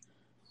Hulk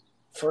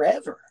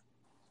forever.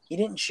 He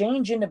didn't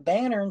change into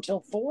Banner until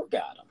Thor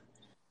got him.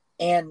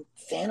 And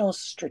Thanos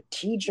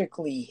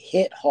strategically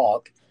hit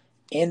Hulk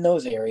in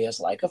those areas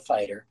like a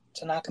fighter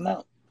to knock him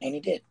out. And he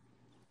did.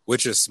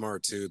 Which is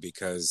smart too,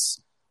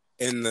 because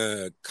in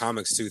the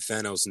comics too,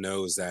 Thanos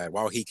knows that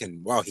while he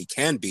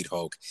can beat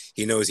Hulk,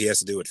 he knows he has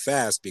to do it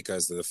fast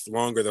because the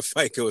longer the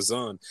fight goes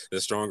on,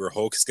 the stronger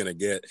Hulk's gonna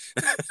get.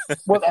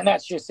 Well, and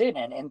that's just it.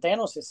 And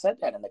Thanos has said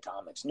that in the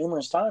comics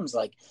numerous times.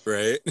 Like,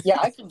 Right? yeah,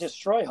 I can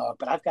destroy Hulk,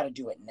 but I've got to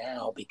do it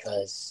now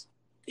because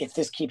if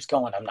this keeps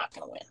going, I'm not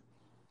going to win.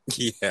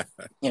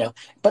 Yeah.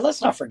 But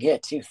let's not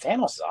forget too,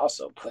 Thanos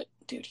also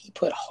he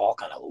put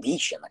Hulk on a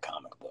leash in the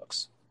comic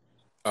books.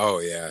 Oh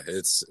yeah,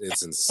 it's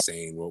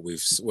insane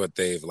what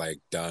they've like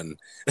done.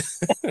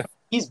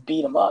 He's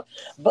beat him up.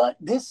 But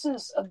this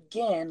is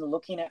again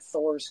looking at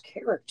Thor's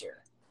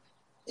character.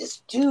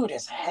 This dude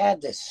has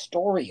had this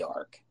story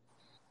arc,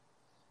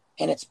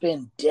 and it's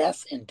been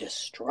death and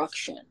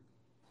destruction.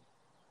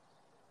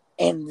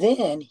 And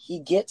then he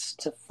gets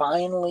to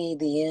finally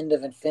the end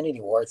of Infinity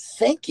War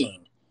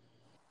thinking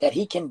that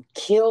he can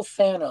kill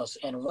Thanos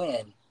and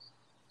win,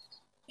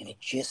 and it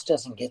just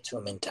doesn't get to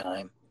him in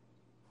time.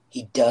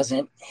 He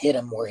doesn't hit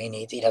him where he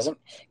needs. He doesn't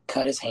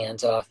cut his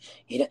hands off.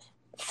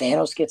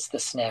 Thanos gets the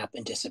snap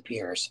and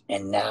disappears.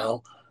 And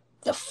now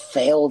the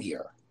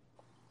failure,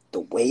 the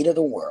weight of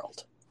the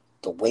world,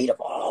 the weight of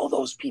all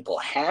those people,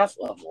 half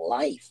of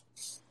life.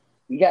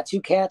 You got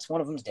two cats,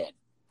 one of them's dead.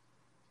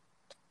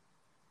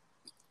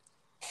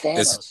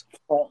 Thanos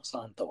falls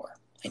on Thor,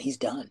 and he's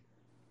done.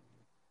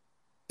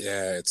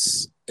 Yeah,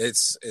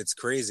 it's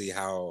crazy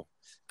how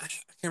I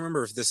can't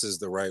remember if this is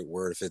the right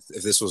word,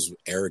 if this was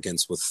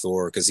arrogance with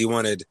Thor, because he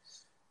wanted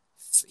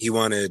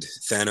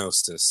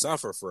Thanos to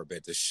suffer for a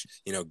bit,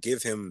 to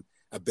give him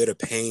a bit of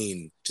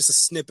pain, just a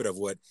snippet of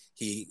what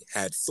he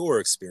had Thor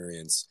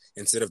experience,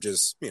 instead of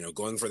just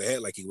going for the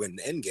head like he went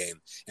in Endgame.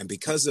 And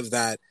because of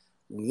that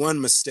one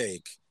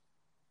mistake,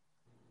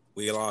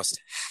 we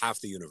lost half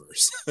the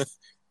universe.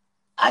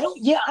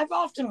 I've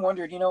often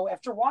wondered,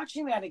 after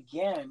watching that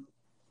again,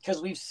 because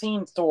we've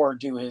seen Thor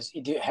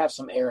have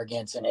some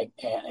arrogance and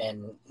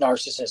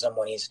narcissism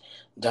when he's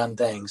done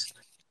things.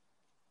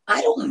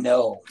 I don't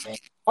know, man.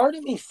 Part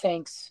of me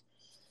thinks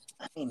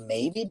I mean,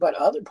 maybe, but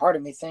other part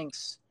of me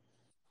thinks,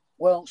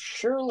 well,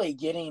 surely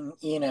getting,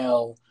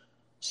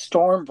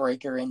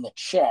 Stormbreaker in the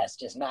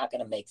chest is not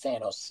going to make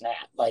Thanos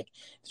snap. Like,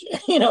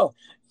 you know,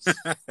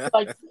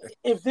 like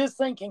if this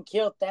thing can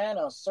kill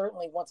Thanos,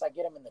 certainly once I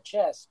get him in the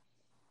chest,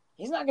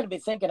 he's not going to be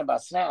thinking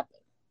about snapping.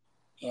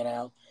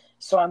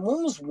 So I'm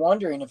almost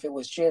wondering if it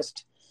was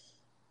just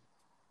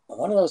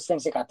one of those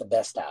things that got the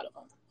best out of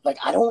him. Like,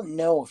 I don't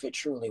know if it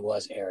truly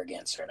was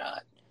arrogance or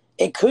not.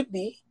 It could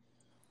be,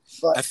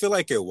 but I feel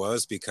like it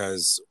was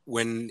because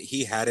when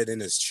he had it in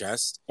his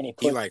chest, and he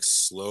he put like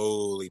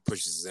slowly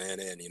pushes it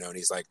in, and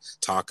he's like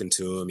talking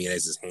to him. He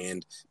has his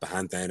hand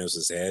behind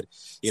Thanos' head.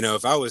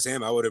 If I was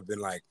him, I would have been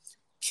like,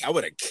 I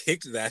would have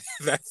kicked that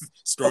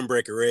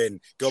Stormbreaker in,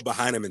 go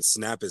behind him and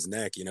snap his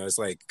neck. It's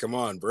like, come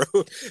on, bro.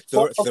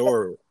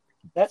 Thor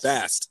that's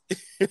fast.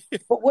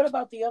 but what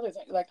about the other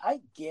thing? Like, I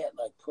get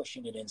like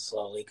pushing it in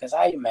slowly because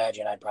I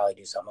imagine I'd probably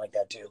do something like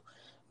that too.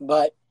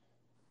 But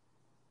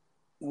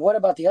what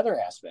about the other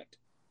aspect?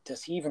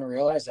 Does he even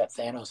realize that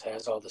Thanos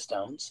has all the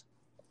stones?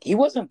 He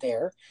wasn't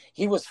there.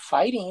 He was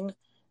fighting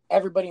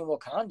everybody in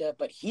Wakanda,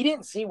 but he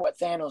didn't see what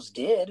Thanos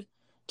did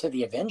to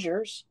the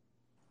Avengers.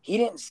 He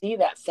didn't see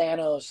that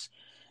Thanos,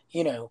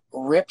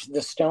 ripped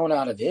the stone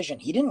out of Vision.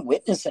 He didn't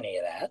witness any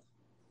of that.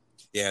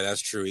 Yeah,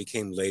 that's true. He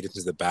came late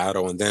into the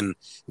battle, and then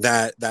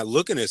that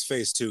look in his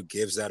face too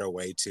gives that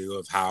away too,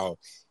 of how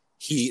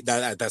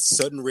that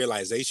sudden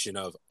realization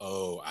of,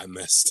 oh, I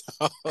messed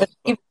up.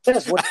 He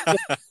says,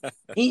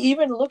 he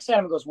even looks at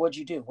him and goes, "What'd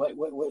you do?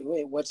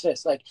 What's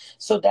this?" Like,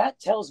 so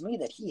that tells me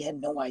that he had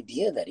no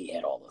idea that he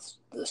had all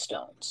the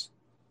stones.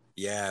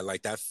 Yeah,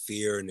 like that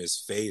fear in his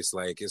face.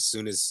 Like as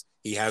soon as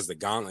he has the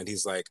gauntlet,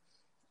 he's like,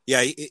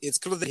 yeah, it's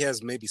clear that he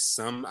has maybe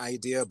some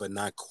idea, but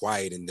not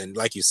quite. And then,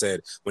 like you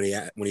said, when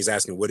he's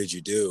asking, "What did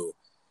you do,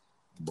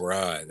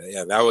 bruh?"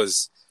 Yeah,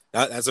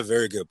 that's a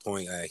very good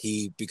point.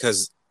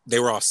 Because they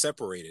were all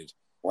separated.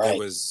 It Right.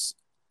 was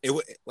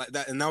like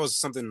that, and that was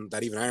something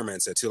that even Iron Man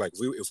said too. Like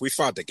if we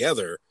fought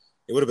together,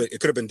 it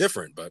could have been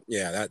different. But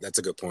yeah, that's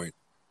a good point.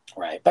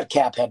 Right. But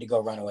Cap had to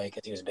go run away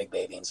because he was a big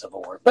baby in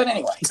Civil War. But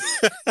anyway.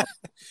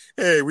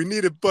 Hey, we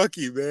needed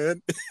Bucky,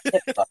 man.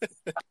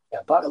 Yeah,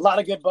 a lot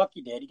of good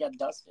Bucky did. He got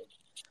dusted.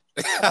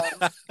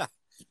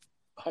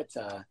 But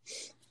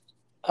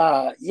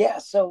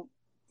so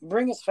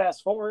bring us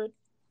fast forward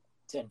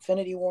to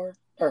Infinity War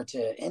or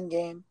to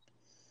Endgame.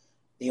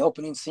 The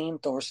opening scene,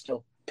 Thor's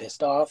still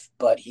pissed off,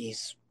 but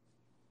he's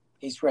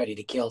ready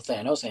to kill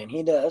Thanos, and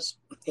he does.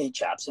 He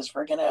chops his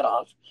freaking head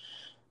off.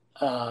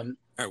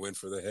 I went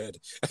for the head.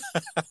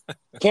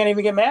 Can't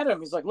even get mad at him.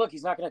 He's like, look,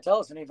 he's not going to tell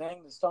us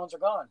anything. The stones are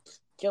gone.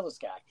 Kill this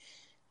guy.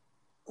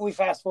 We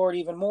fast forward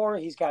even more.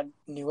 He's got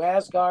New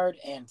Asgard,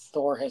 and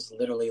Thor has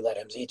literally let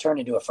him. He turned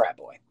into a frat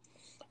boy.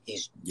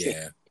 He's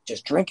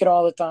just drinking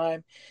all the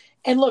time.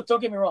 And look,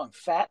 don't get me wrong.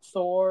 Fat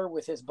Thor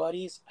with his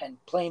buddies and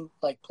playing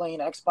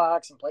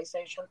Xbox and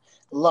PlayStation,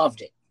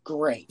 loved it.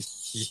 Great.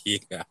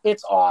 Yeah,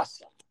 it's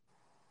awesome.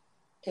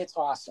 It's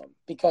awesome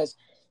because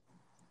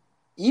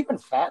even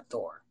Fat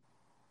Thor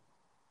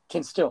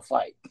can still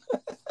fight.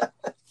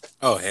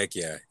 Oh, heck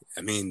yeah.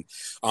 I mean,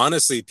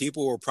 honestly,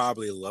 people were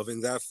probably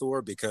loving that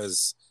Thor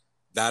because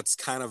that's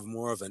kind of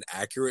more of an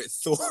accurate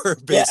Thor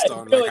based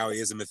on really, like how he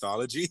is in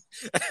mythology.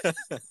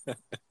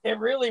 It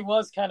really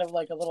was kind of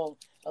like a little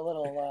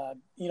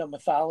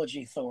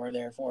mythology Thor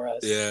there for us.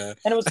 Yeah.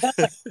 And it was kind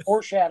of like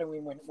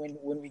foreshadowing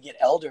when we get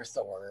Elder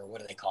Thor, or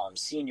what do they call him?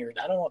 Senior.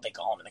 I don't know what they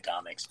call him in the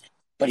comics.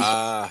 But he's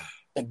got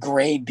a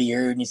gray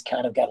beard and he's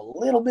kind of got a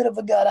little bit of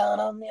a gut on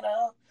him,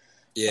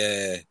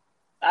 Yeah.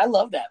 I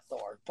love that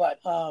Thor, but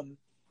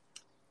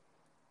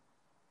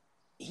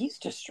he's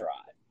distraught.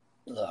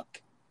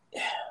 Look,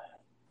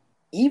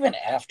 even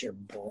after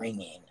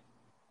bringing,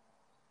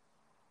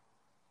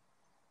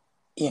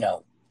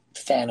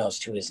 Thanos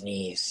to his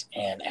knees,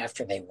 and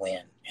after they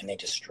win and they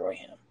destroy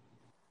him,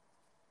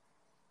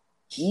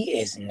 he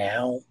is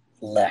now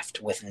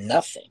left with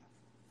nothing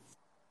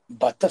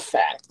but the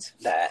fact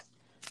that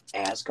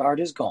Asgard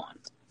is gone,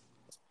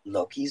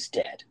 Loki's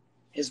dead,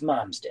 his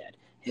mom's dead,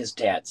 his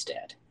dad's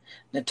dead,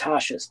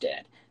 Natasha's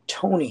dead,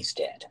 Tony's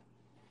dead.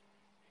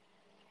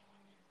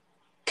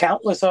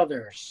 Countless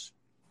others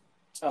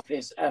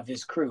of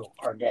his crew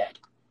are dead.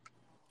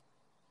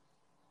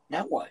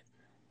 Now what?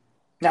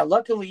 Now,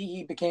 luckily,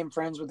 he became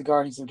friends with the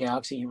Guardians of the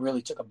Galaxy. He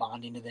really took a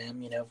bonding to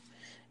them,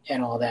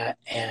 and all that.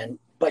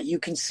 But you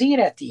can see it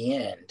at the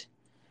end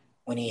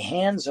when he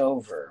hands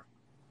over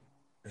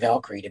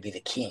Valkyrie to be the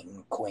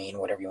king, queen,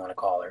 whatever you want to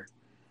call her.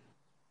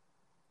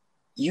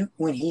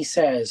 When he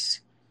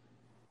says,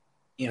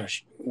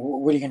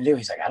 what are you going to do?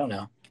 He's like, I don't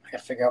know. I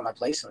got to figure out my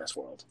place in this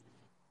world.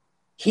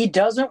 He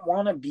doesn't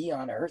want to be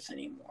on Earth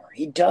anymore.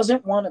 He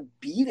doesn't want to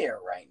be there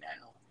right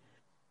now.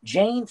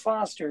 Jane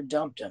Foster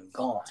dumped him,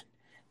 gone.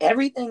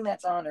 Everything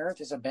that's on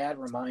Earth is a bad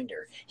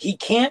reminder. He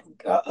can't,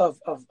 of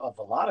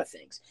a lot of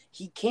things.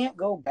 He can't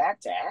go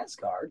back to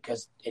Asgard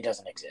because it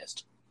doesn't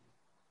exist.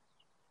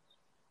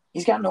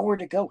 He's got nowhere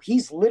to go.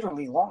 He's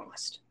literally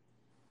lost.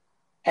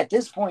 At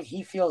this point,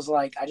 he feels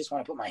like, I just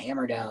want to put my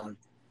hammer down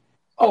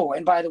Oh,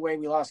 and by the way,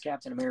 we lost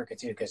Captain America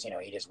too because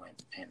he just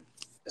went and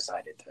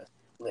decided to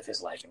live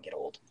his life and get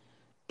old.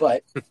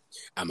 But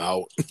I'm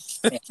out.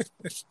 yeah.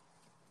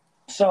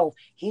 So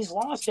he's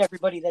lost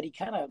everybody that he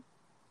kind of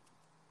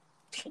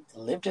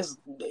lived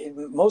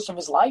most of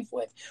his life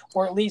with,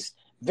 or at least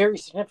very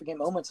significant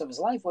moments of his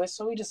life with.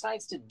 So he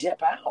decides to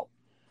dip out.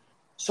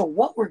 So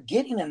what we're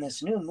getting in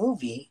this new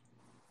movie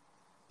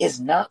is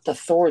not the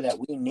Thor that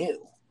we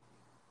knew.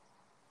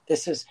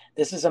 This is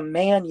a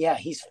man. Yeah,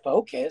 he's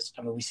focused.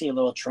 I mean, we see a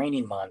little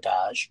training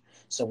montage,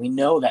 so we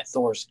know that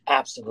Thor's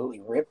absolutely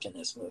ripped in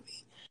this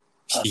movie,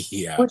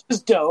 Yeah. which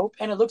is dope.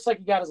 And it looks like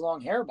he got his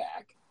long hair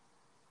back.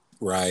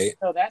 Right.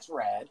 So that's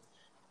rad.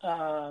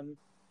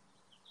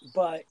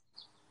 But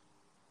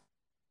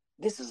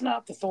this is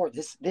not the Thor.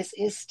 This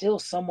is still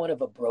somewhat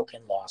of a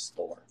broken, lost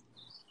Thor,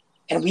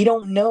 and we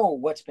don't know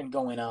what's been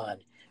going on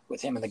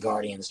with him and the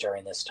Guardians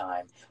during this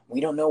time. We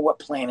don't know what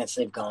planets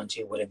they've gone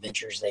to, what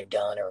adventures they've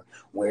done, or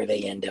where they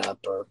end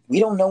up, or we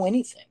don't know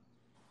anything.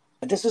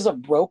 But this is a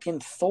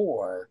broken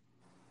Thor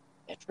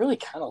that's really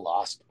kind of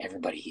lost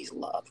everybody he's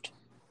loved.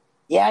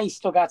 Yeah, he's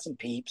still got some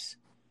peeps.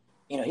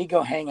 He'd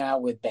go hang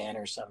out with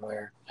Banner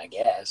somewhere, I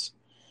guess.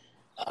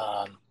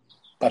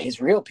 But his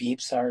real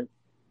peeps are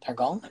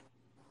gone.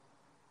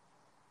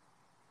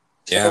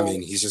 Yeah, I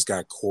mean, he's just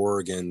got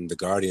Korg and the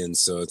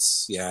Guardians, so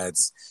it's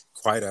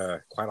quite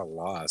a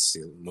loss.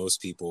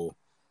 Most people,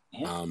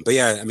 Yeah. but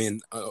yeah, I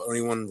mean,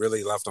 only one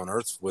really left on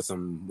Earth with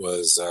him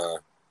was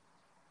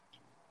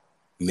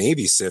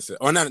maybe Sif,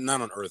 or not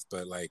on Earth,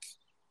 but like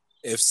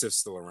if Sif's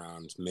still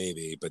around,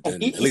 maybe. But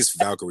then at least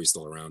Valkyrie's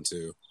still around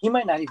too. He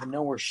might not even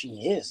know where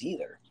she is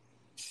either.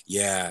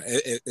 Yeah,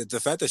 the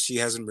fact that she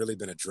hasn't really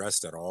been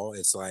addressed at all,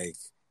 it's like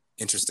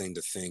interesting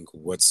to think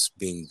what's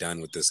being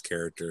done with this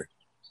character.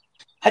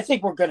 I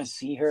think we're going to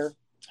see her.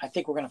 I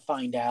think we're going to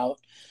find out.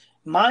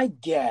 My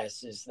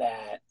guess is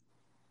that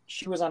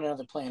she was on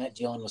another planet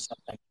dealing with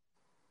something.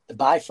 The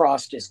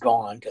Bifrost is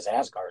gone because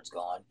Asgard's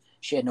gone.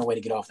 She had no way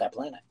to get off that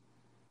planet.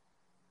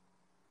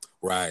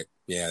 Right.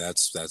 Yeah,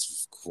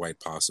 that's quite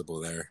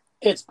possible there.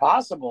 It's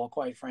possible,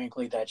 quite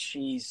frankly, that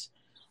she's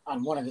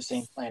on one of the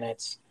same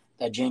planets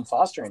that Jane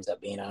Foster ends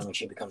up being on when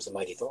she becomes the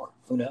Mighty Thor.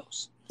 Who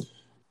knows?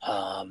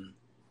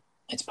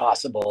 It's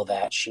possible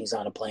that she's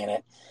on a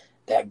planet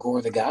that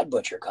Gore the God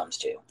Butcher comes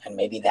to, and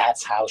maybe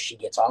that's how she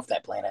gets off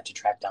that planet to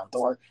track down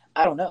Thor.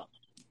 I don't know,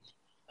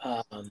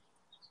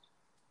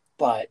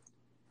 but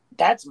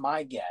that's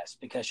my guess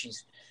because she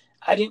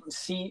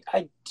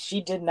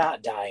did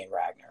not die in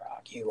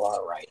Ragnarok. You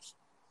are right.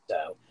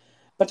 So,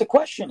 but the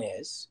question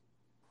is,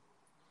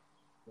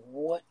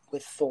 what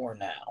with Thor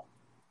now?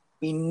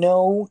 We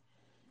know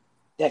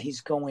that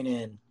he's going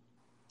in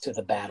to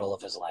the battle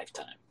of his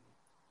lifetime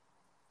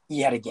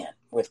yet again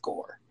with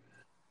Gore.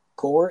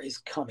 Gore is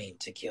coming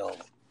to kill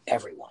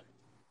everyone.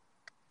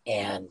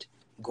 And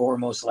Gore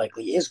most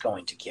likely is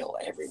going to kill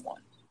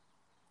everyone.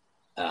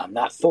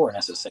 Not Thor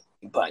necessarily,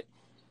 but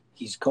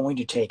he's going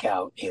to take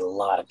out a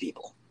lot of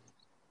people.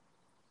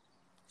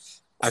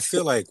 I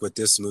feel like with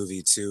this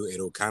movie, too,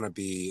 it'll kind of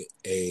be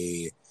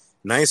a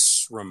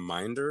nice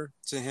reminder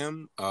to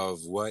him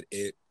of what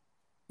it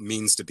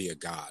means to be a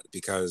god.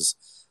 Because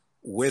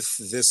with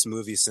this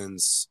movie,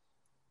 since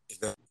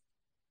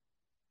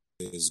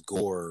is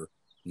Gore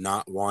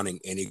not wanting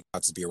any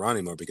gods to be around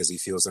anymore because he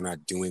feels they're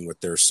not doing what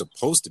they're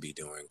supposed to be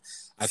doing.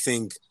 I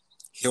think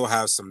he'll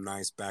have some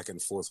nice back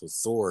and forth with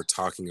Thor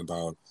talking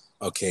about,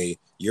 okay,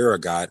 you're a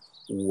god.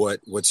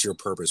 What's your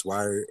purpose?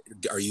 Why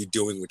are you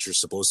doing what you're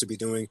supposed to be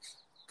doing?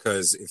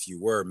 Because if you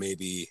were,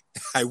 maybe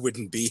I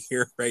wouldn't be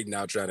here right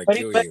now trying to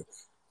kill you.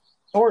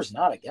 Thor's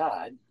not a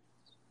god.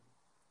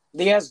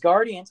 The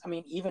Asgardians, I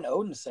mean, even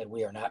Odin said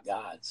we are not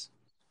gods.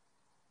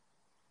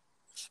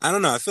 I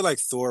don't know. I feel like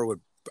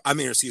I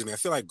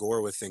feel like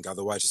Gore would think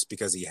otherwise just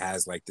because he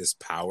has like this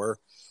power.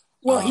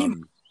 Well,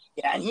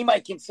 and he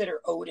might consider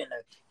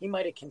he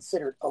might have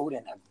considered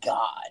Odin a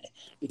god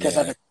because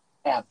of it.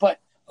 But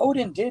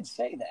Odin did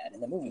say that in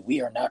the movie,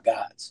 we are not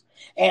gods.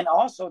 And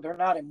also, they're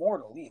not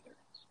immortal either.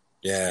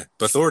 Yeah,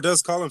 but Thor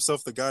does call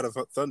himself the god of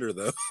thunder,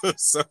 though.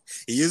 So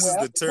he uses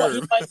the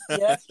term.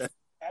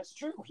 That's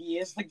true. He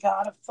is the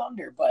god of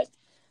thunder, but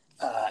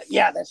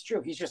yeah, that's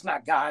true. He's just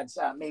not gods.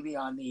 Maybe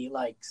on the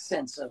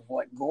sense of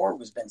what Gore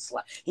was been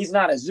he's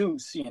not a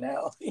Zeus,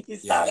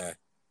 He's not.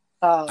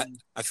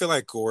 I feel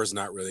like Gore's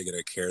not really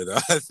gonna care though.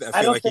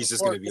 I feel like he's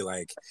just gonna be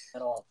like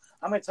at all.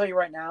 I'm gonna tell you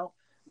right now,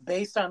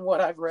 based on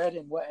what I've read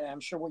and I'm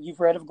sure what you've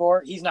read of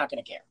Gore, he's not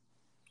gonna care.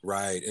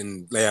 Right,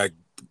 and yeah,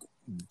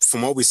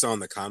 from what we saw in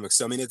the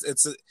comics, I mean,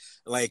 it's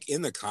like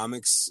in the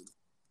comics,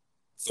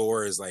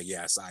 Thor is like,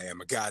 yes, I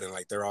am a god, and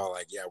like they're all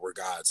like, yeah, we're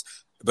gods.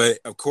 But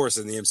of course,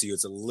 in the MCU,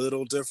 it's a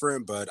little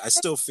different. But I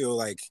still feel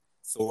like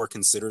Thor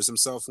considers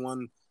himself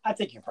one. I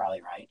think you're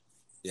probably right.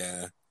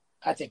 Yeah,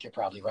 I think you're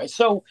probably right.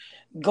 So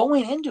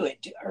going into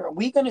it, are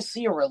we going to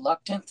see a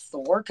reluctant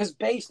Thor? Because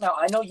now,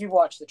 I know you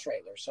watched the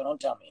trailer, so don't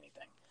tell me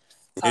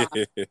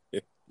anything.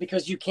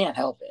 Because you can't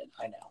help it.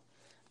 I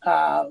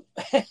know.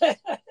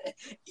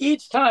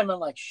 Each time I'm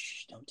like,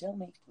 shh, don't tell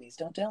me. Please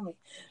don't tell me.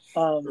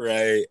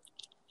 Right.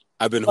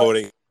 I've been But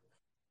holding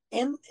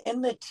in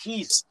the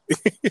teaser,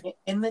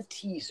 in the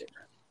teaser,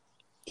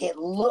 it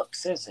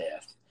looks as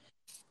if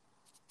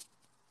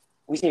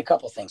we see a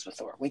couple things with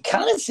Thor. We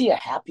kind of see a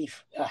happy,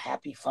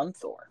 fun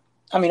Thor.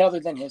 I mean, other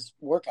than his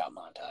workout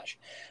montage,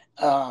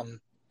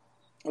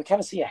 we kind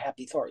of see a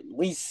happy Thor.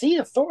 We see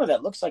a Thor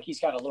that looks like he's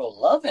got a little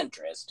love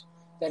interest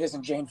that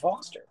isn't Jane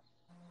Foster,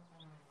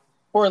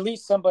 or at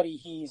least somebody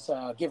he's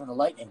given the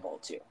lightning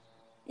bolt to.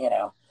 You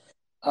know,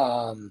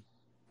 um,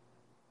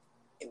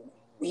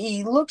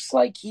 he looks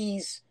like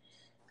he's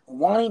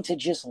wanting to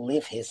just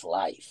live his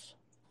life,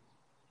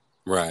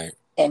 right.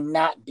 and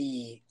not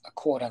be a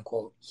quote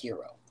unquote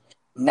hero,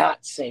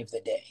 not save the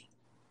day.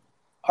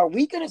 Are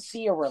we going to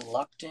see a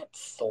reluctant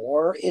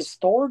Thor? Is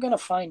Thor going to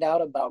find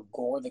out about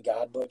Gore the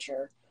God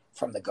Butcher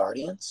from the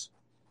Guardians?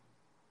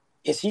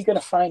 Is he going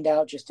to find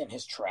out just in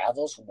his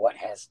travels what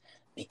has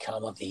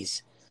become of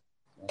these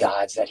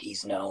gods that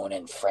he's known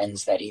and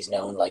friends that he's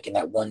known? Like in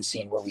that one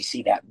scene where we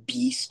see that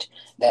beast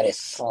that is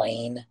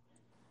slain.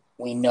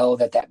 We know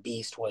that that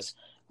beast was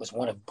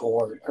one of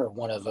Gore, or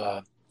one of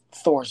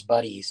Thor's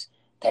buddies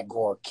that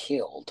Gore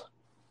killed.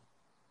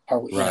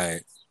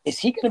 Right. Is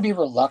he going to be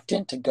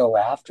reluctant to go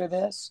after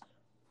this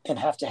and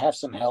have to have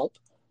some help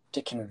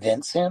to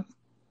convince him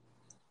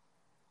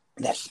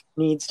that he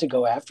needs to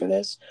go after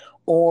this?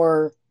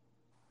 Or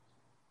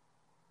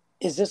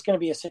is this going to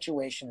be a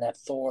situation that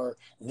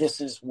this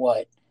is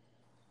what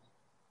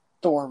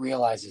Thor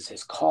realizes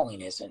his calling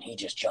is, and he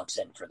just jumps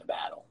in for the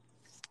battle?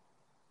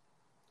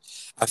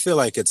 I feel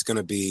like it's going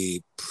to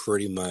be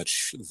pretty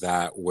much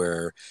that,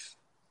 where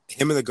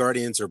him and the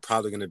Guardians are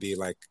probably going to be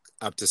like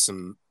up to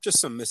some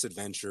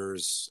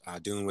misadventures,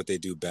 doing what they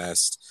do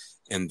best.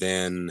 And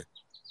then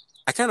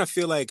I kind of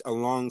feel like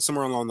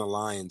somewhere along the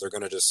line, they're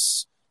going to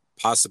just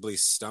possibly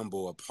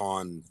stumble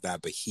upon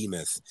that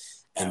behemoth.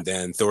 And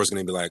then Thor's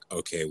going to be like,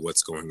 okay,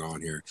 what's going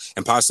on here?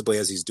 And possibly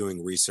as he's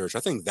doing research, I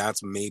think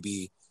that's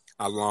maybe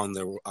along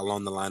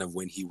the line of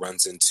when he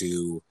runs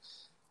into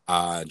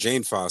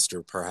Jane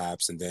Foster,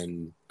 perhaps. And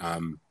then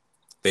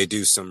they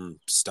do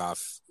some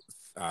stuff,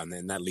 and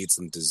then that leads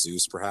them to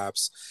Zeus,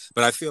 perhaps.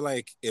 But I feel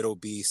like it'll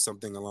be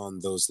something along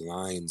those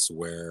lines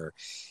where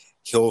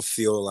he'll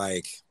feel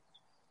like,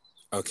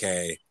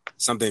 okay,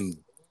 something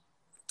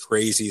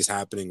crazy is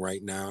happening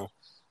right now.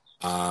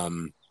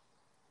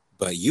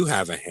 But you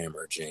have a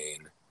hammer,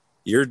 Jane.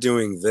 You're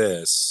doing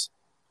this.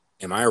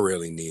 Am I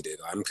really needed?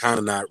 I'm kind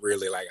of not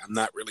really I'm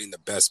not really in the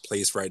best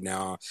place right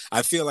now.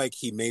 I feel like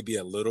he may be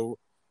a little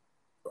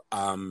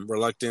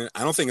reluctant.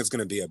 I don't think it's going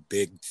to be a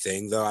big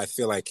thing, though. I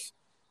feel like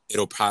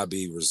it'll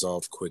probably be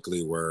resolved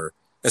quickly, where,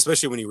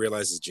 especially when he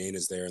realizes Jane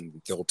is there,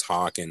 and they'll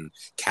talk and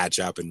catch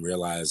up and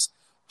realize,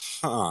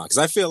 because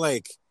I feel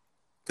like,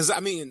 because I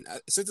mean,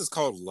 since it's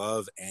called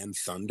Love and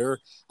Thunder,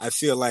 I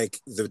feel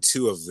like the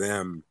two of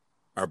them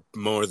are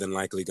more than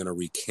likely going to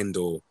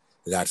rekindle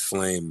that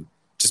flame,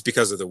 just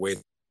because of the way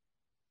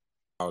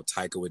how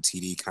Taika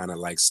Waititi kind of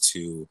likes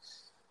to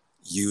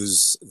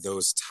use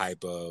those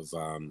type of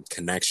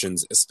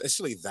connections,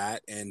 especially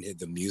that, and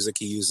the music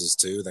he uses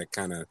too, that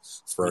kind of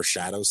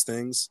foreshadows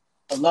things.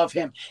 I love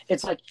him.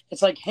 It's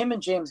like him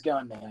and James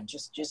Gunn, man.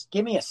 Just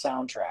give me a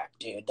soundtrack,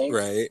 dude.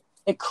 They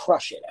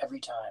crush it every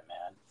time,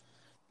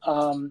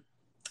 man.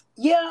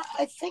 Yeah,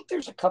 I think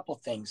there's a couple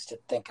things to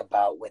think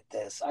about with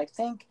this. I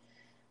think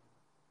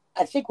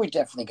we're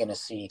definitely going to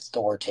see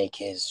Thor take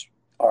his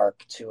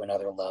arc to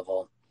another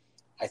level.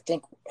 I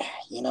think,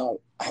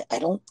 I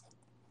don't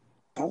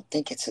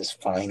think it's his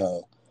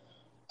final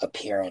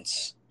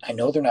appearance. I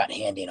know they're not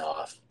handing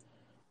off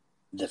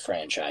the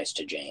franchise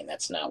to Jane.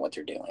 That's not what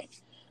they're doing.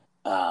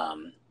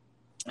 And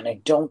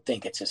I don't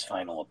think it's his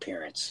final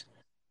appearance.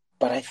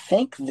 But I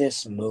think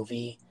this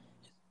movie is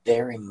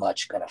very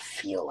much going to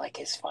feel like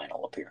his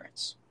final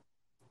appearance.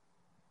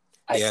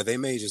 They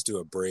may just do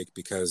a break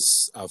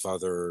because of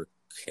other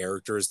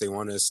characters they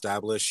want to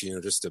establish,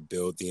 just to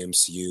build the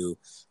MCU,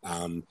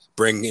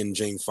 bring in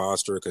Jane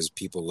Foster because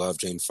people love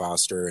Jane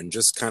Foster, and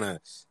just kind of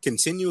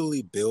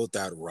continually build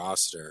that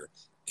roster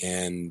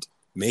and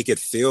make it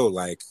feel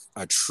like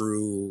a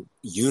true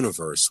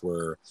universe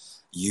where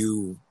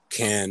you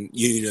can't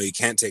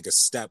take a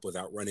step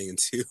without running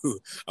into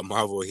a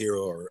Marvel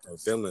hero or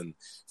villain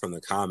from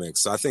the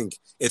comics. So I think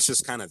it's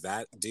just kind of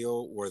that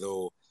deal where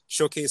they'll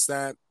showcase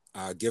that,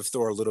 give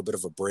Thor a little bit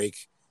of a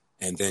break,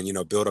 and then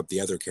build up the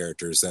other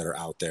characters that are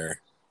out there.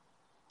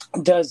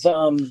 Does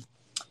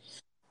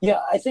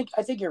yeah, I think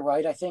you're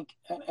right. I think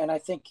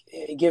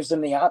it gives them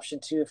the option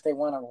too, if they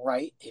want to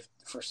write, if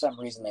for some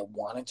reason they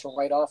wanted to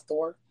write off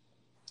Thor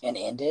and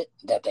end it,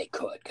 that they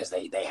could, because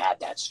they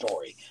had that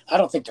story. I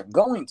don't think they're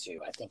going to.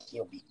 I think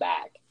he'll be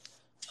back.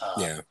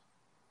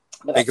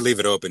 But they could leave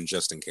it open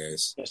just in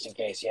case. Just in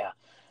case, yeah.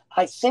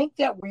 I think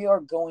that we are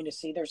going to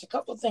see. There's a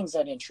couple of things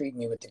that intrigue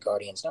me with the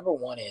Guardians. Number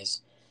one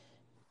is,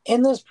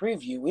 in this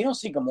preview, we don't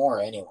see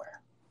Gamora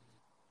anywhere.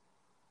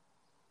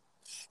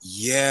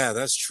 Yeah,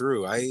 that's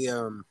true.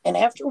 And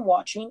after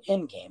watching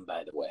Endgame,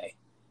 by the way,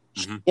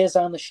 she is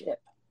on the ship.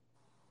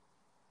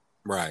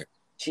 Right.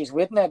 She's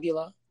with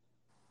Nebula.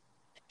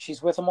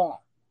 She's with them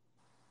all.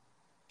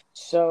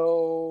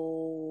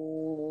 So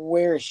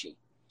where is she?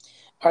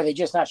 Are they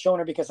just not showing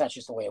her because that's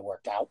just the way it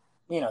worked out?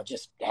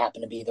 Just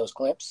happened to be those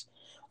clips,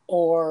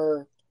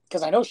 or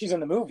because I know she's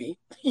in the movie,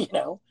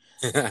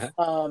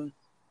 um,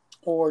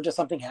 or just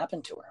something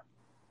happened to her.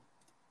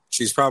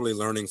 She's probably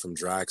learning from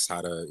Drax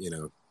how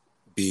to,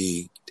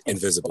 be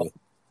invisible.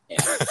 Yeah.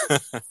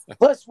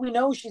 Plus, we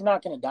know she's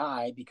not going to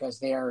die because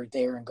they're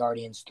in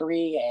Guardians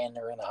 3 and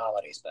they're in the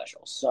holiday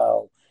special.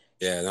 So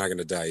yeah, they're not going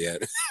to die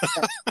yet.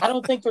 I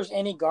don't think there's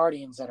any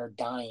Guardians that are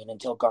dying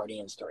until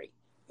Guardians 3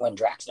 when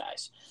Drax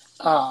dies.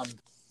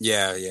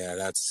 Yeah,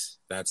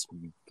 that's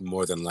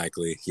more than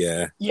likely.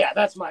 Yeah. Yeah,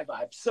 that's my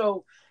vibe.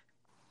 So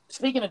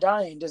speaking of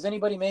dying, does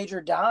anybody major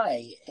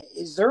die?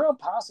 Is there a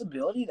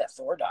possibility that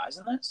Thor dies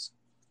in this?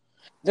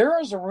 There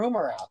is a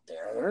rumor out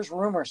there. There's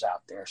rumors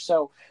out there.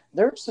 So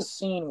there's a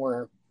scene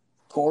where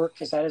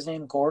Gork, is that his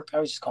name? Gork? I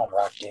was just call him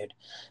Rock Dude.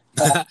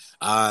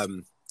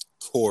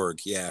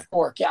 Korg, yeah.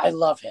 Gork, yeah, I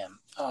love him.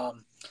 I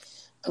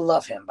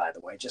love him, by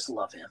the way. Just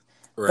love him.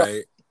 Right.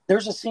 But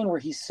there's a scene where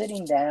he's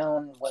sitting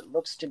down what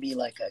looks to be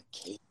like a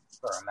cave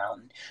or a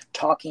mountain,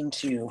 talking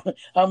to,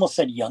 I almost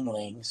said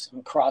younglings.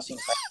 I'm crossing.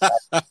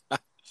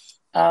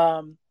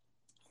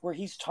 Where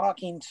he's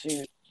talking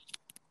to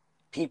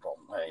people,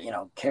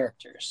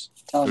 characters,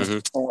 telling a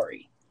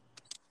story.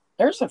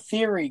 There's a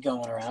theory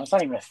going around. It's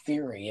not even a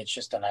theory. It's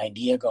just an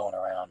idea going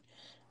around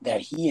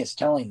that he is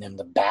telling them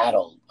the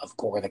battle of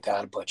Gore the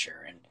God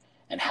Butcher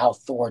and how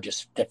Thor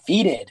just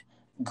defeated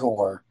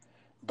Gore,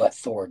 but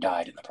Thor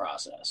died in the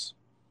process.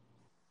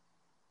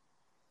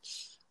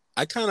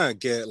 I kind of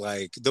get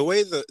like the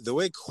way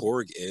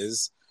Korg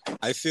is.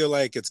 I feel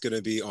like it's going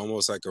to be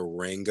almost like a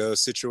Rango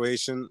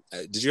situation.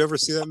 Did you ever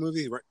see that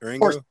movie,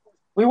 Rango?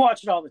 We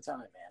watch it all the time,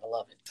 man. I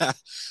love it.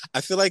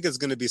 I feel like it's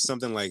going to be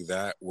something like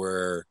that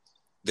where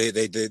they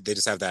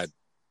just have that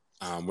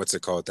what's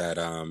it called, that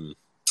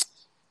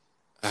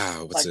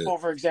what's like it,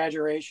 over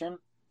exaggeration?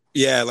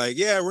 Yeah, like,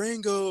 yeah,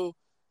 Rango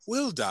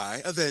will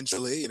die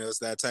eventually, it's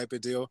that type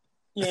of deal.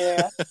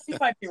 Yeah, you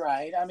might be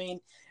right. I mean,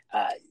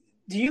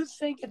 do you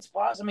think it's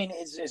possible? I mean,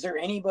 is there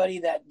anybody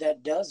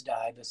that does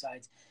die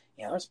besides,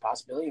 there's a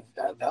possibility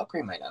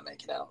Valkyrie might not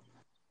make it out.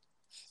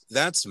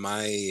 That's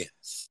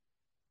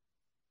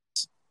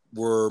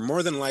we're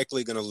more than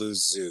likely going to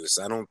lose Zeus.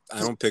 I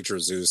don't picture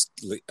Zeus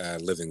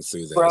living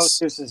through this. Bro,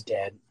 Zeus is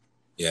dead.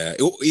 Yeah,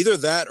 either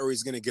that or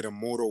he's going to get a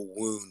mortal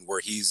wound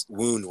where he's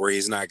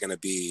not going to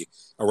be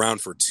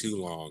around for too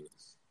long.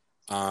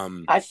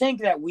 I think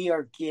that we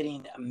are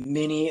getting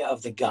many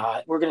of the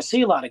gods. We're going to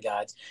see a lot of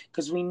gods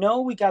because we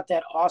know we got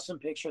that awesome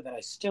picture that I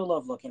still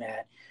love looking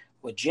at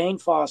with Jane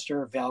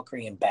Foster,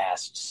 Valkyrie, and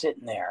Bast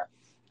sitting there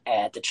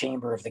at the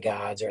Chamber of the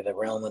Gods or the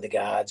Realm of the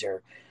Gods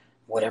or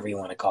whatever you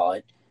want to call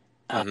it.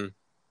 And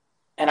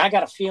I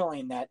got a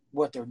feeling that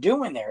what they're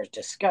doing there is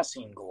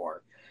discussing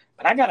Gore.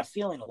 But I got a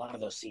feeling a lot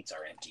of those seats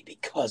are empty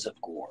because of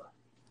Gore.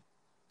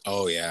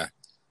 Oh, yeah.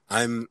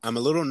 I'm a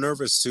little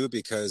nervous, too,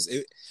 because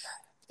it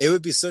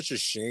would be such a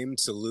shame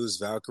to lose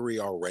Valkyrie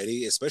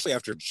already, especially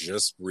after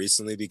just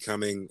recently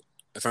becoming,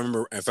 if I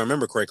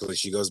remember correctly,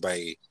 she goes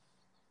by,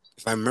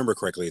 if I remember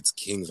correctly, it's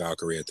King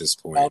Valkyrie at this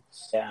point. Oh,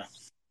 yeah.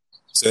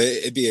 So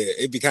it'd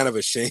be kind of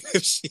a shame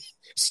if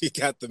she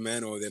got the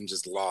mantle and then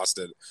just lost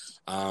it.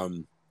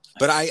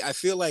 But I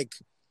feel like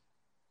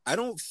I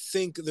don't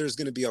think there's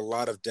going to be a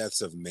lot of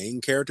deaths of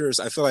main characters.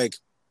 I feel like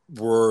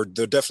they're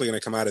definitely going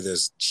to come out of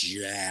this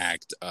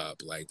jacked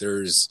up. Like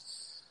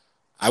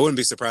I wouldn't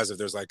be surprised if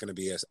there's like going to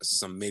be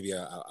maybe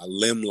a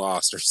limb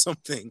lost or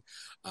something.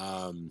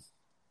 But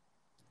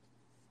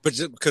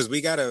just because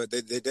they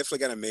definitely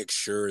got to make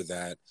sure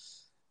that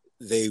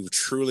they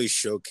truly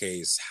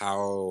showcase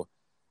how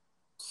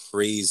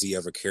crazy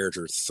of a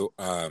character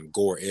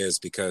Gore is,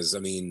 because I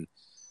mean,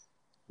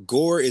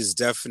 Gore is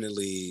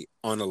definitely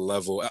on a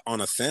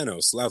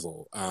Thanos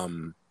level,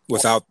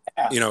 without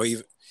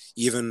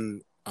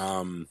even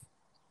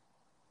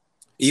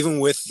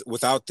with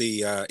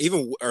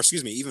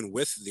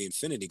the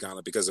Infinity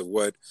Gauntlet, because of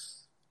what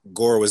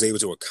Gore was able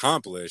to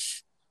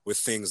accomplish with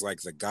things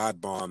like the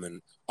God Bomb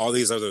and all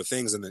these other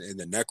things in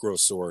the Necro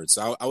Sword.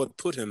 So I would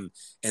put him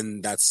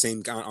on that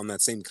same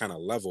kind of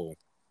level,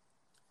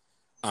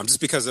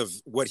 just because of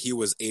what he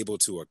was able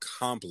to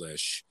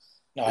accomplish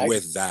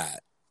with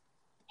that.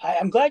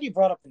 I'm glad you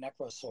brought up the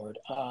Necro Sword,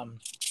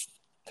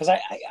 because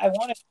I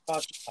wanted to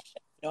talk about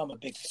it. I'm a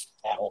big fan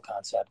of that whole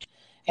concept.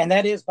 And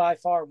that is by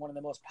far one of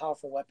the most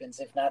powerful weapons,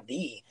 if not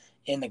the,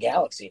 in the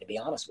galaxy, to be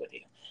honest with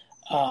you.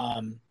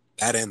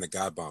 That and the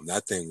God Bomb.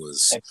 That thing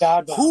was... The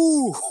God Bomb.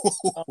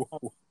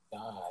 Oh,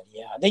 God,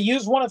 yeah. They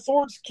used one of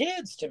Thor's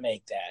kids to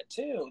make that,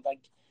 too. Like,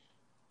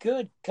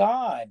 good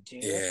God,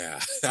 dude. Yeah,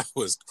 that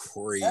was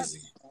crazy.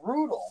 That's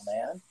brutal,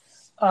 man.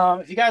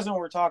 If you guys know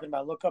what we're talking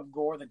about, look up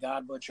Gore the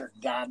God Butcher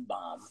God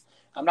Bomb.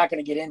 I'm not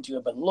going to get into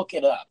it, but look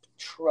it up.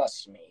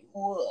 Trust me.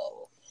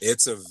 Whoa.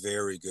 It's a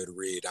very good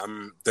read.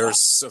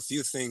 There's a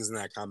few things in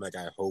that comic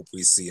I hope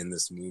we see in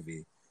this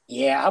movie.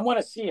 Yeah, I want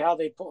to see how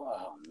they pull.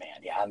 Oh, man.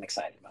 Yeah, I'm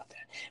excited about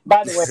that.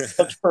 By the way,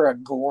 I looked for a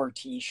Gore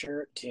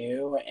t-shirt,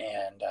 too,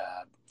 and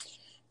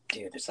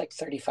dude, it's like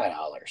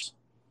 $35.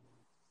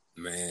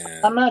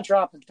 Man. I'm not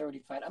dropping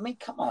 35. I mean,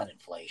 come on,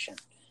 inflation.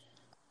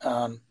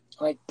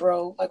 Like,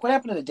 bro, like what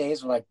happened to the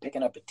days of like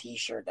picking up a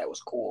T-shirt that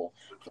was cool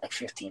for like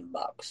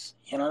 $15?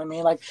 You know what I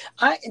mean? Like,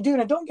 dude,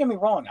 and don't get me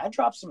wrong, I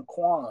dropped some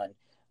quan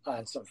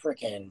on some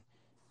freaking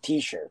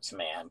T-shirts,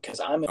 man,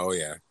 because Oh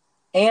yeah.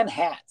 and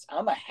hats.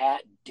 I'm a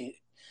hat dude.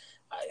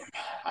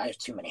 I have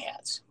too many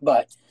hats,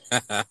 but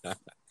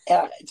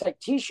it's like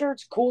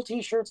T-shirts, cool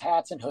T-shirts,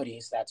 hats, and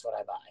hoodies. That's what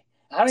I buy.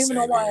 I don't even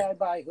know Same why here. I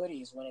buy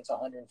hoodies when it's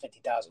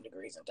 150,000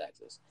 degrees in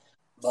Texas,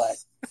 but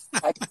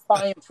I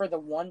buy them for the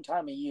one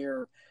time a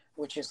year,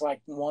 which is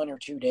like 1 or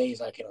 2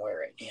 days I can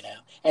wear it, you know.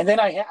 And then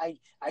I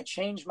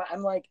change my.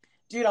 I'm like,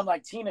 dude, I'm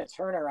like Tina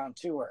Turner on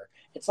tour.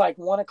 It's like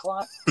 1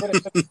 o'clock, put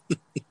a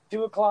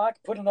 2 o'clock,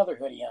 put another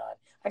hoodie on.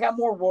 I got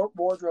more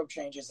wardrobe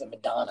changes than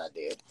Madonna,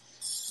 dude.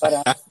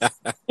 But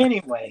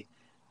anyway,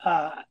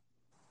 uh,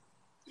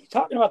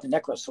 talking about the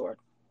Necro Sword,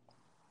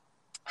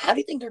 how do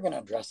you think they're going to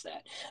address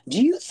that?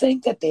 Do you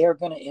think that they are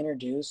going to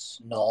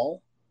introduce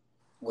Null,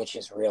 which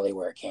is really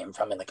where it came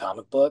from in the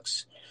comic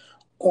books?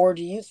 Or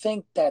do you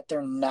think that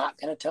they're not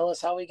going to tell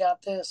us how he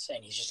got this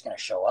and he's just going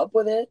to show up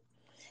with it?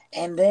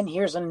 And then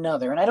here's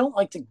another, and I don't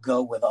like to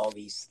go with all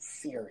these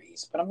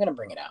theories, but I'm going to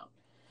bring it out.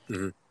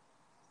 Mm-hmm.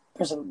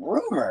 There's a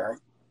rumor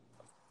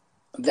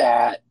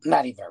that,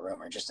 not even a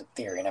rumor, just a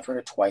theory, and I've heard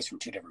it twice from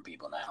two different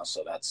people now,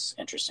 so that's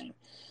interesting,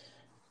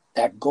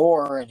 that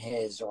Gore and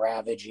his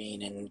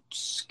ravaging and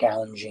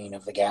scourging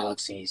of the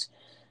galaxies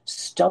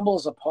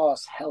stumbles upon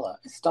Hela,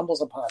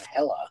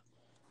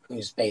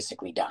 who's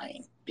basically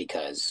dying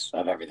because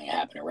of everything that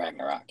happened in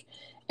Ragnarok,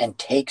 and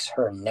takes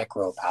her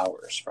necro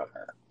powers from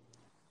her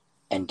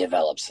and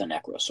develops the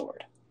necro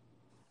sword.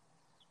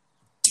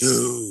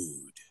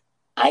 Dude.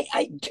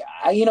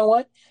 You know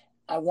what?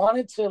 I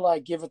wanted to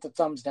like give it the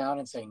thumbs down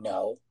and say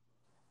no,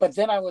 but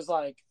then I was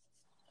like,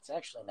 that's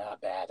actually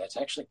not bad. That's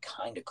actually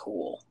kind of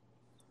cool.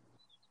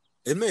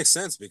 It makes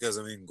sense because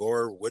I mean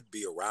Gore would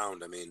be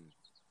around. I mean,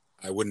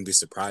 I wouldn't be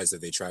surprised if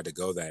they tried to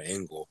go that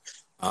angle.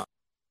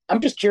 I'm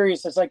just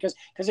curious. It's like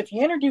because if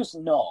you introduce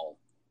Null,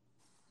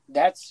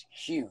 that's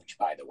huge,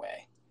 by the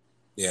way.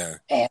 Yeah.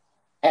 And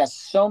has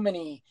so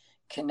many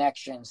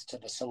connections to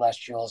the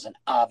Celestials and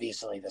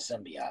obviously the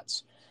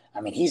symbiotes. I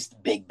mean, he's the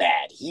big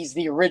bad. He's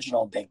the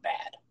original big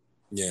bad.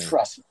 Yeah.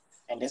 Trust me.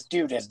 And this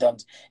dude has done.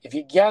 If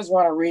you guys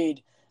want to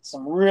read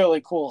some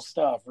really cool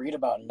stuff, read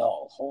about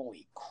Null.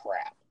 Holy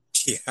crap.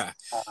 Yeah.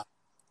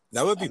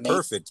 That would be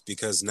perfect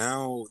because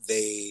now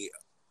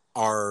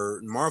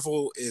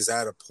Marvel is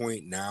at a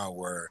point now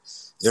where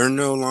they're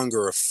no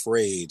longer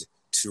afraid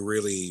to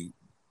really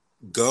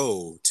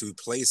go to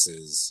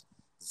places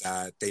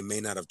that they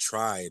may not have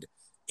tried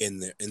in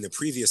the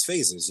previous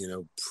phases, you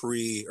know,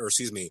 pre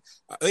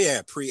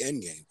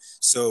Endgame.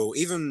 So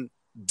even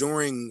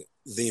during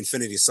the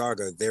Infinity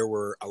Saga, there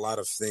were a lot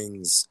of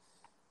things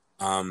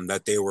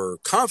that they were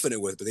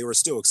confident with, but they were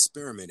still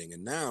experimenting.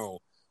 And now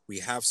we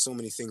have so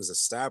many things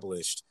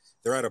established.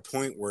 They're at a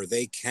point where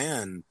they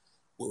can,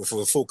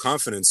 with full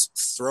confidence,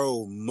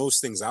 throw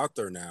most things out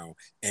there now,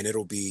 and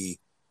it'll be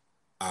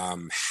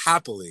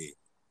happily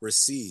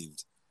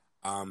received.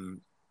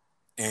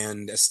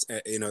 And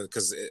you know,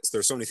 because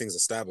there's so many things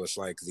established,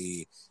 like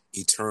the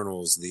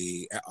Eternals,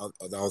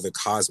 all the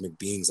cosmic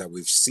beings that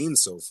we've seen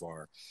so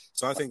far.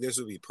 So I think this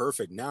would be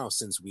perfect now,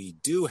 since we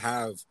do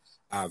have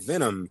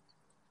Venom,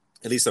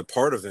 at least a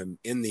part of him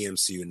in the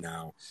MCU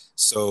now.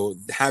 So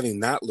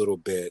having that little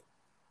bit,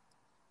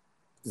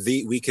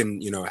 we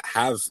can, you know,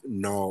 have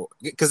no,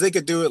 because they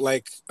could do it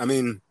like, I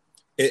mean,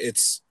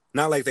 it's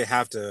not like they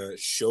have to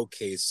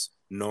showcase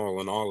Null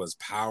and all his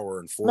power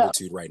and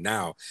fortitude right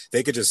now.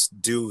 They could just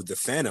do the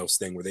Thanos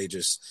thing where they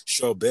just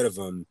show a bit of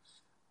him,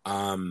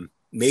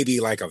 maybe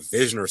like a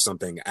vision or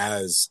something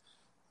as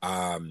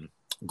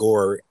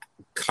Gore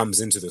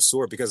comes into the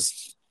sword,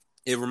 because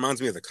it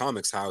reminds me of the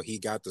comics, how he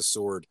got the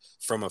sword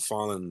from a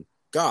fallen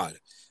god.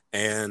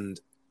 And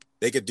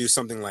they could do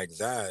something like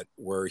that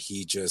where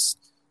he just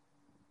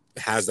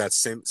has that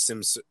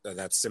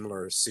that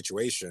similar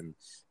situation,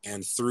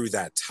 and through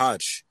that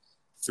touch,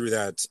 through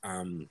that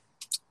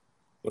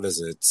what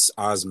is it,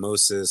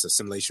 osmosis,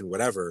 assimilation,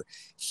 whatever,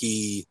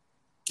 he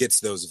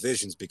gets those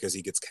visions because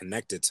he gets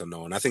connected to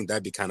Noah. And I think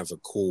that'd be kind of a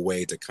cool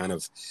way to kind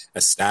of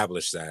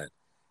establish that.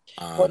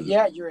 Well,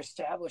 yeah, you're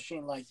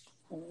establishing, like,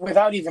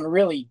 without even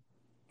really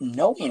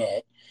knowing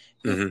it,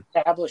 you're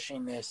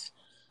establishing this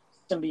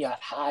symbiote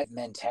hive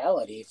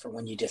mentality for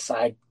when you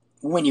decide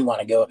when you want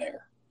to go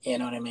there. You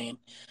know what I mean?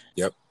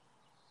 Yep.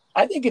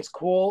 I think it's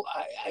cool.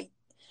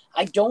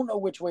 I don't know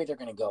which way they're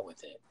going to go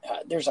with it.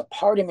 There's a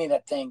part of me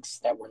that thinks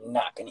that we're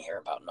not going to hear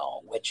about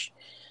Null, which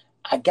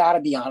I got to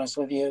be honest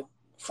with you,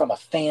 from a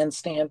fan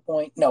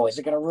standpoint, no. Is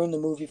it going to ruin the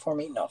movie for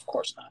me? No, of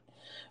course not.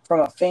 From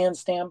a fan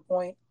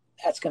standpoint,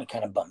 that's going to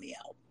kind of bum me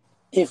out.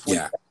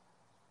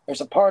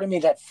 There's a part of me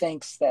that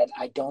thinks that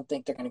I don't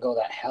think they're going to go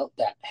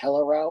that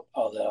Hela route,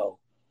 although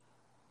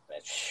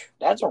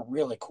that's a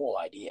really cool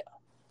idea.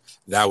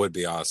 That would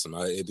be awesome.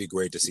 It'd be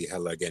great to see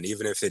Hela again,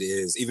 even if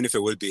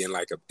it would be in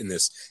like in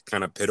this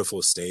kind of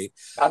pitiful state.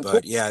 I'm to-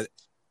 But yeah,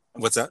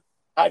 what's that?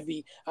 I'd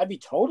be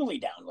totally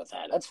down with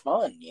that. That's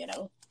fun, you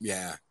know.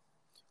 Yeah,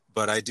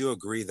 but I do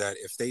agree that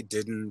if they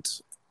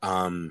didn't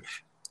um,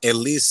 at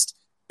least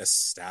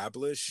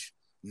establish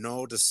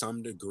no to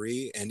some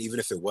degree, and even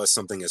if it was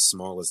something as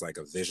small as like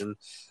a vision,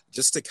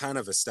 just to kind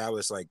of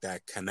establish like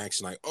that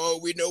connection, like, oh,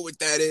 we know what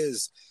that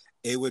is,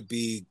 it would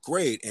be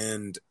great.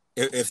 And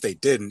if they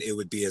didn't, it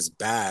would be as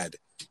bad,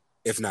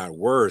 if not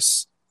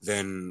worse,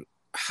 than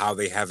how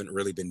they haven't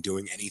really been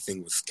doing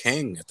anything with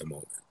Kang at the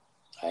moment.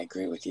 I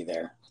agree with you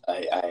there.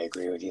 I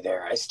agree with you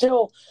there. I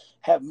still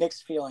have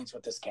mixed feelings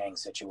with this Kang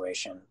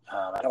situation.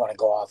 I don't want to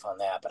go off on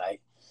that, but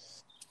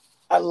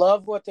I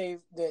love what the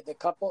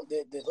couple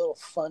the little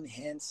fun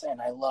hints, and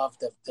I love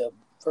the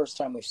first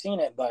time we've seen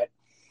it. But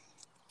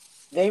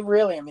they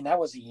really, I mean, that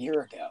was a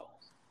year ago,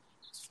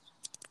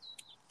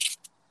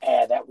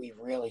 that we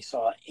really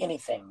saw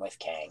anything with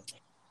Kang.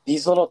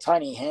 These little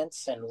tiny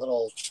hints and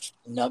little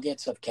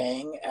nuggets of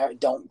Kang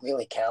don't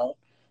really count,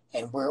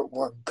 and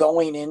we're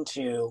going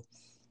into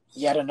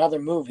yet another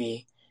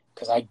movie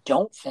because I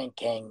don't think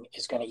Kang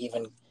is going to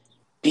even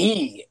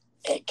be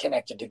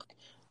connected to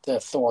the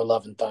Thor: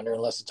 Love and Thunder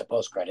unless it's a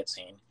post-credit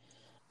scene.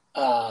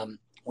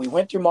 We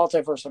went through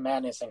Multiverse of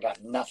Madness and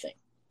got nothing,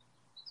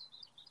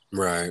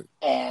 Right.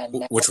 and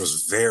now, Which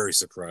was very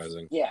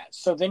surprising. yeah.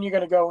 So then you're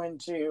going to go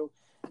into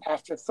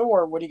after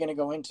Thor. What are you going to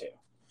go into?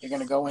 You're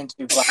going to go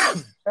into Black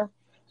Panther.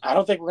 I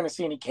don't think we're going to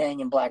see any Kang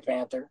in Black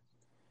Panther.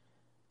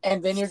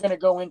 And then you're going to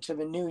go into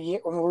the new year.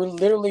 I mean, we're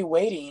literally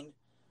waiting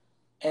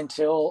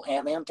until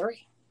Ant-Man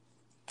 3.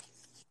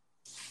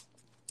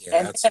 Yeah,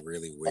 And that's then,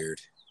 really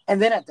weird.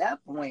 and then at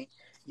that point,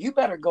 you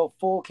better go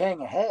full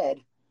Kang ahead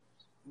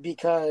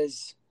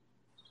because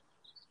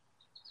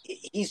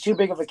he's too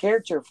big of a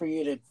character for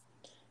you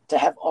to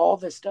have all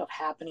this stuff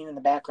happening in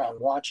the background,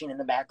 watching in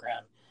the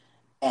background,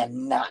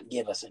 and not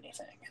give us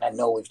anything. And I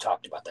know we've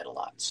talked about that a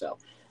lot. So,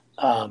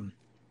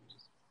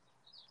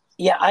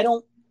 yeah, I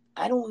don't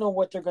know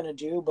what they're going to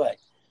do, but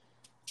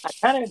I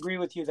kind of agree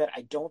with you that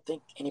I don't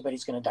think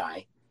anybody's going to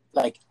die.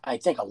 Like, I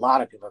think a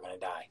lot of people are going to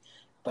die,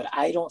 but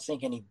I don't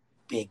think any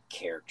big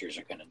characters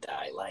are going to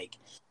die. Like,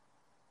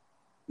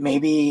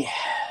 maybe,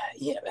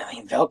 yeah, I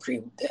mean,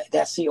 Valkyrie,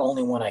 that's the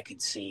only one I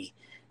could see.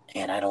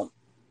 And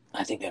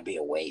I think that'd be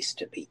a waste,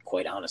 to be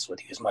quite honest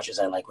with you, as much as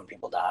I like when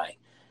people die.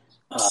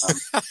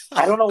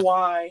 I don't know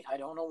why. I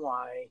don't know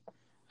why.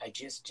 I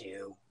just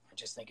do. I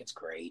just think it's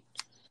great.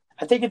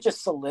 I think it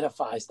just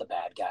solidifies the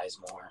bad guys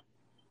more.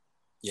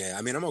 Yeah,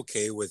 I mean, I'm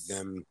okay with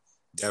them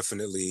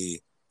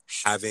definitely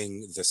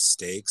having the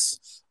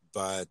stakes,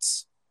 but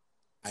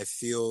I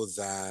feel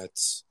that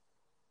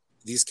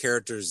these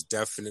characters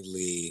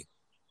definitely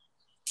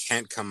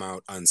can't come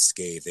out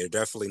unscathed. There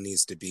definitely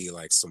needs to be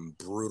like some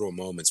brutal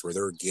moments where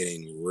they're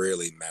getting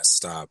really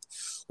messed up,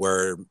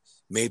 where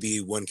maybe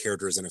one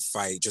character is in a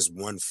fight, just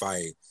one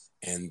fight,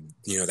 and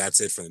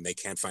that's it for them. They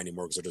can't find any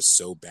more because they're just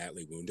so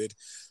badly wounded.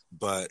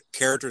 But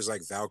characters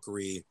like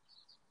Valkyrie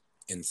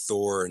and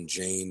Thor and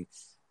Jane,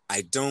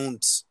 I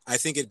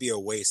think it'd be a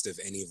waste if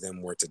any of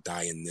them were to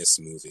die in this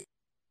movie.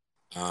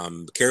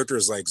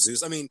 Characters like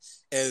Zeus, I mean,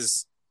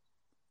 as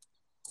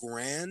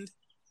grand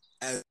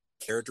as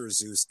character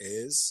Zeus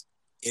is,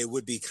 it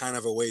would be kind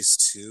of a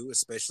waste too,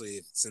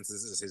 especially since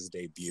this is his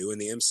debut in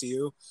the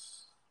MCU.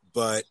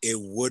 But it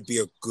would be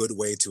a good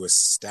way to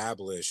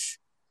establish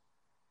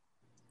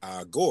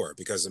Gore,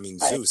 because I mean,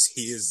 Zeus,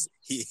 he is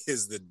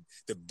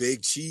the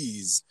big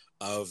cheese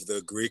of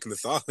the Greek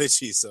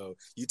mythology. So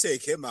you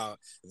take him out,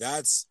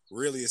 that's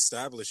really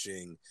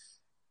establishing.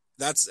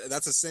 That's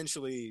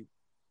essentially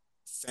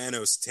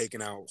Thanos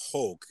taking out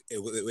Hulk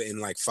in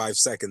like 5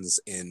 seconds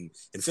in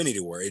Infinity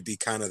War. It'd be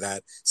kind of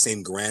that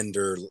same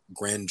grandeur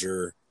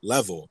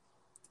level.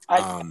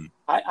 I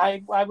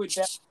I would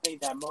definitely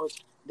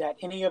that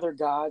any other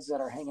gods that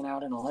are hanging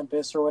out in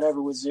Olympus or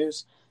whatever with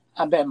Zeus,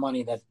 I bet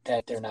money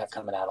that they're not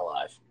coming out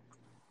alive.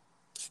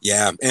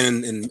 Yeah,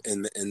 and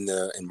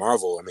in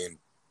Marvel, I mean,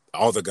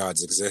 all the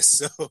gods exist,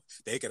 so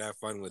they could have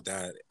fun with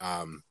that.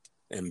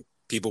 And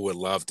people would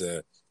love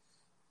to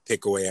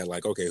pick away at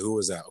like, okay, who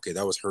was that? Okay,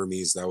 that was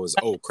Hermes. That was,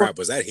 oh crap,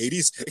 was that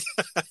Hades?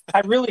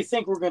 I really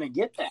think we're going to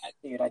get that,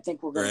 dude. I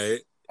think we're going to,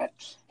 Right?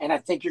 and I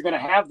think you're going to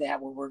have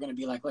that where we're going to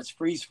be like, let's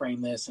freeze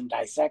frame this and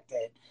dissect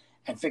it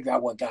and figure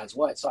out what God's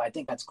what. So I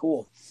think that's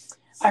cool.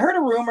 I heard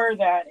a rumor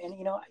that, and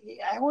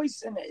I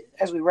always, and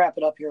as we wrap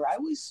it up here, I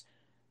always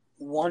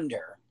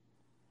wonder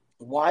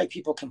why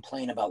people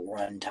complain about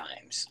run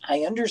times.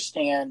 I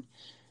understand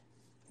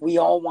we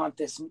all want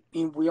this,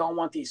 we all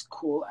want these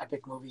cool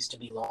epic movies to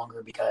be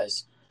longer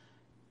because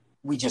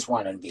we just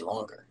want them to be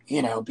longer,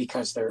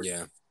 because they're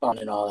Yeah. fun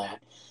and all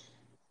that.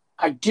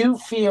 I do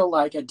feel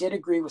like I did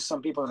agree with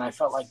some people that I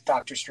felt like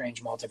Doctor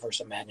Strange Multiverse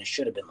of Madness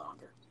should have been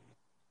longer.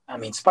 I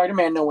mean,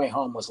 Spider-Man No Way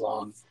Home was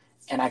long,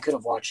 and I could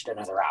have watched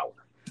another hour.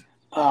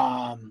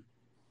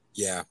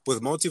 Yeah,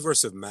 with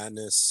Multiverse of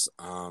Madness,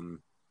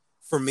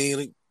 for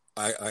me,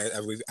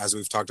 as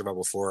we've talked about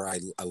before, I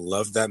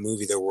loved that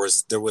movie.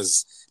 There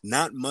was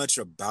not much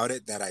about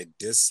it that I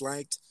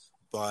disliked,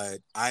 but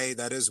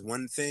that is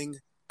one thing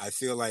I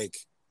feel like,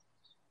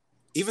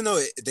 even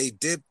though they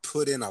did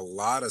put in a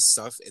lot of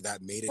stuff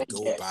that made it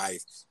go by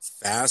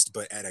fast,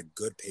 but at a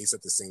good pace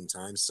at the same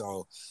time.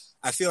 So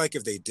I feel like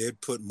if they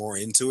did put more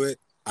into it,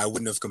 I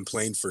wouldn't have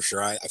complained for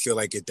sure. I feel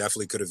like it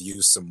definitely could have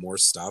used some more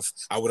stuff.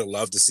 I would have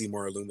loved to see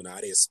more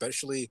Illuminati,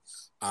 especially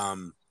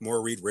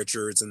more Reed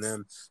Richards in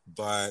them.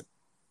 But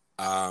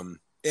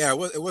yeah,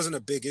 it wasn't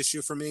a big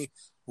issue for me.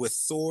 With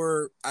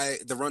Thor,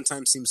 the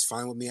runtime seems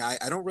fine with me. I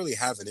don't really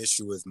have an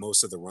issue with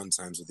most of the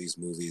runtimes with these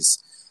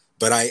movies.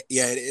 But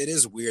it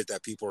is weird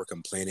that people are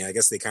complaining. I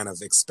guess they kind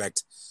of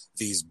expect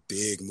these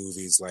big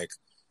movies. Like,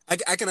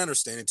 I can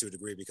understand it to a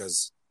degree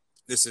because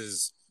this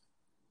is,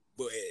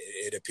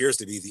 it appears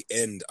to be the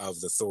end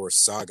of the Thor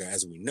saga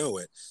as we know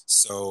it.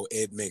 So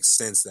it makes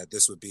sense that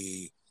this would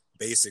be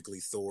basically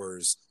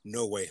Thor's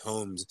No Way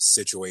Home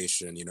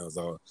situation. You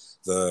know,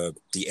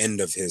 the end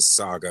of his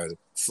saga,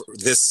 for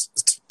this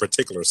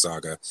particular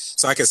saga.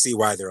 So I can see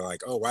why they're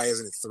like, oh, why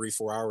isn't it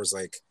 3-4 hours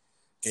like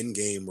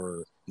Endgame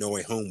or No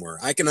Way Home were?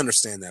 I can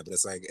understand that, but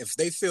it's like if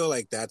they feel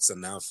like that's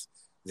enough,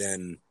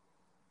 then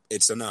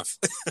it's enough.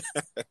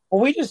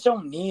 Well, we just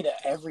don't need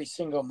every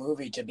single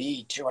movie to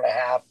be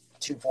 2.5,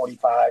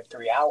 2:45,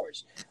 3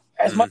 hours.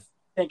 As much Mhm. as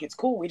I think it's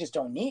cool, we just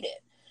don't need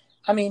it.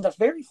 I mean, the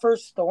very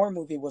first Thor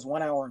movie was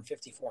 1 hour and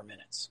 54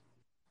 minutes.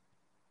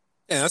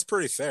 Yeah, that's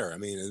pretty fair. I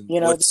mean, You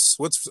know,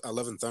 what's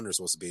 11 Thunder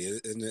supposed to be?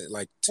 Isn't it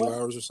like 2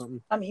 hours or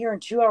something? I'm hearing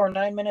 2 hour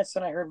 9 minutes,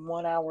 and I heard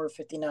 1 hour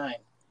 59.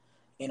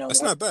 You know,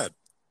 That's not bad.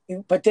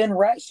 but then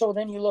right, so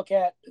then you look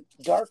at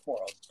Dark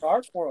World.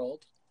 Dark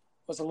World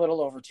was a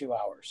little over 2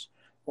 hours.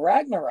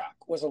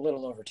 Ragnarok was a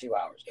little over 2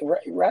 hours.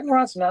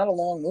 Ragnarok's not a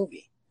long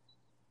movie.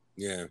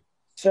 Yeah.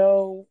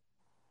 So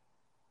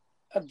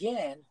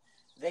again,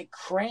 they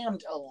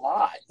crammed a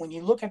lot. When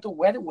you look at the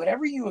weather,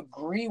 whatever you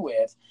agree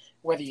with,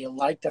 whether you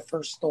like the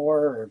first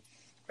Thor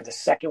or the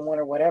second one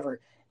or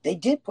whatever, they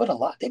did put a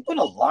lot. They put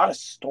a lot of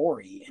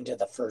story into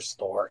the first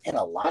Thor and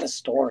a lot of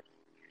story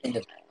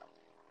into.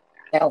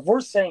 Now, if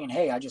we're saying,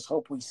 hey, I just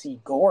hope we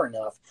see Gore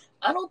enough,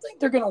 I don't think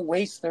they're going to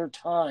waste their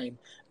time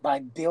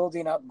by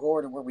building up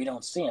Gore to where we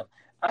don't see him.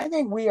 I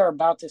think we are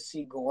about to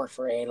see Gore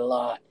for a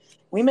lot.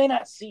 We may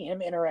not see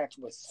him interact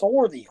with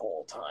Thor the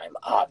whole time,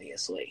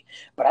 obviously,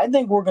 but I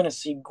think we're going to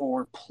see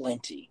Gore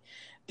plenty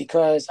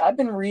because I've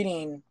been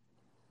reading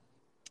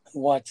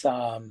what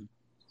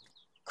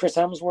Chris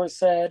Hemsworth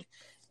said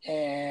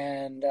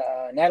and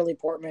Natalie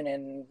Portman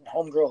and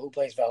Homegirl who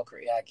plays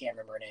Valkyrie. I can't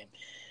remember her name.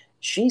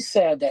 She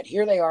said that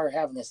here they are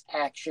having this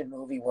action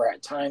movie where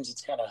at times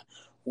it's kind of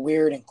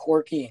weird and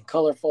quirky and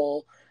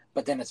colorful,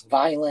 but then it's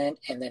violent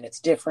and then it's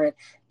different.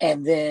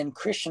 And then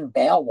Christian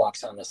Bale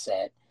walks on the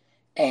set,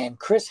 and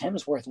Chris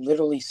Hemsworth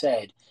literally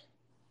said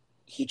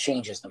he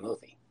changes the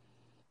movie.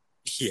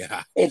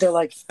 Yeah. They're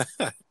like,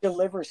 he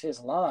delivers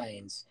his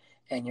lines,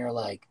 and you're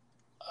like,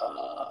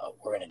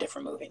 we're in a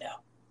different movie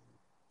now.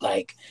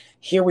 Like,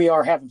 here we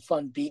are having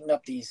fun beating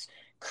up these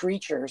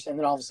creatures, and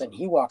then all of a sudden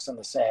he walks on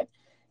the set.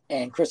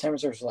 And Chris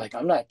Hemsworth's like,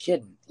 I'm not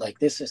kidding. Like,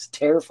 this is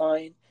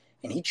terrifying.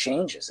 And he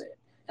changes it.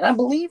 And I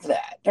believe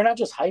that. They're not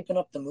just hyping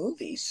up the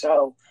movie.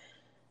 So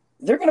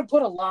they're going to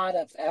put a lot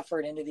of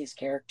effort into these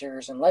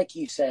characters. And like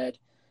you said,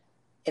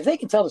 if they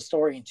can tell the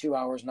story in 2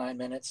 hours, 9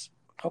 minutes,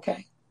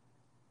 okay.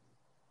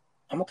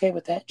 I'm okay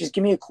with that. Just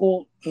give me a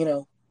cool,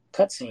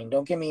 cutscene.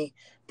 Don't give me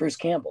Bruce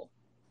Campbell,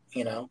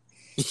 you know?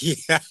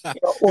 Yeah.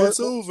 Or, It's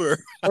over.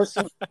 or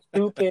some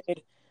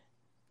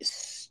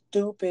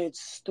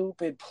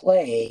stupid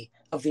play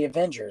of the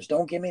Avengers.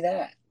 Don't give me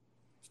that.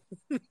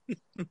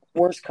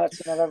 Worst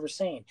cutscene I've ever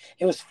seen.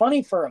 It was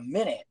funny for a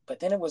minute, but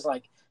then it was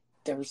like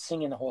they were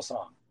singing the whole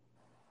song.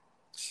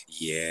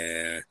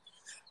 Yeah.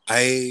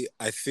 I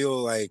feel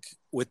like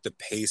with the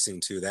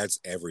pacing too, that's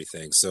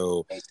everything.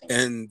 So,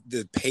 and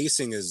the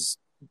pacing is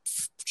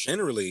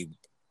generally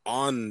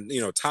on,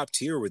 top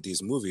tier with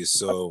these movies.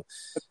 So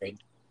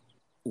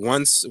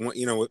once, when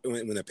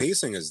the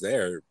pacing is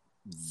there,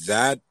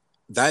 that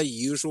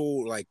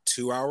usual like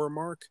 2 hour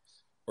mark,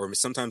 or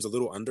sometimes a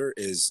little under,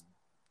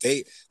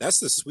 that's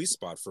the sweet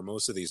spot for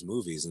most of these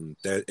movies, and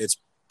that it's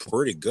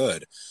pretty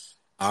good.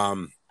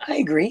 I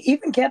agree.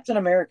 Even Captain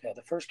America,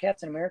 the first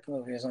Captain America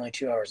movie, was only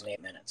 2 hours and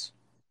 8 minutes.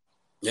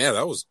 Yeah,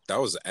 that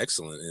was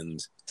excellent. And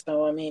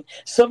so I mean,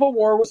 Civil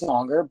War was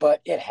longer,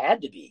 but it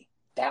had to be.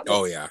 That was,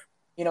 oh yeah,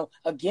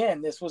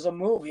 again, this was a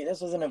movie.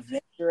 This was an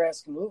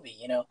Avenger-esque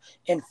movie.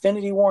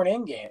 Infinity War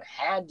and Endgame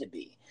had to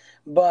be.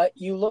 But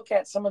you look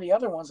at some of the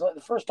other ones, like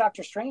the first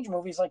Doctor Strange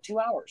movie is like 2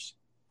 hours.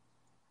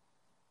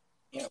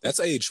 That's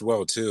aged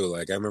well too.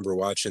 Like I remember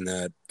watching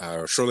that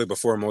shortly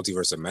before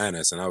Multiverse of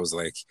Madness, and I was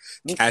like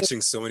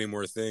catching so many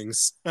more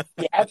things.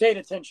 Yeah, I paid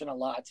attention a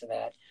lot to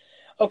that.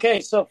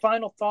 Okay, so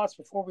final thoughts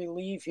before we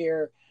leave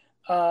here.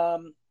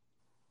 As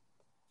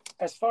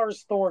far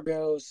as Thor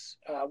goes,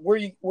 where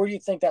do you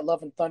think that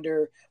Love and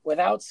Thunder,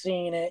 without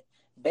seeing it,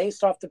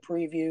 based off the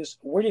previews,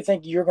 where do you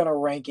think you're going to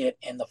rank it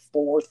in the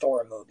 4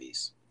 Thor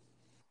movies?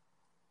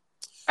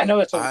 I know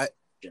that's a I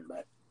question,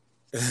 but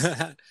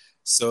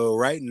so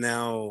right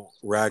now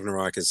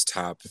Ragnarok is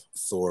top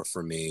Thor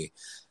for me.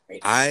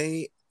 great.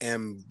 I'm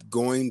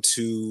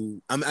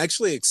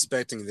actually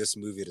expecting this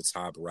movie to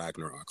top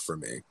Ragnarok for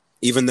me.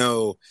 Even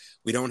though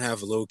we don't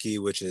have Loki,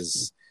 which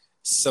is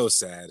so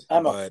sad,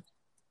 I'm but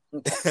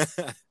okay.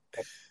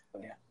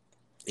 Yeah.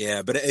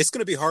 yeah, but it's going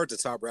to be hard to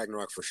top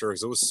Ragnarok for sure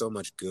because there was so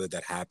much good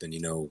that happened.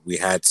 We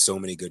had so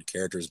many good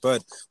characters,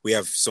 but we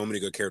have so many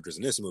good characters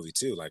in this movie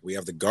too. Like we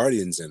have the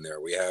Guardians in there,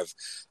 we have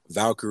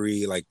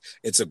Valkyrie. Like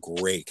it's a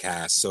great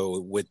cast. So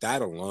with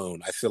that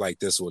alone, I feel like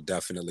this will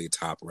definitely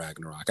top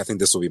Ragnarok. I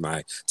think this will be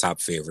my top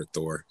favorite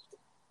Thor.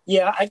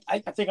 Yeah, I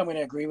think I'm going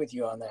to agree with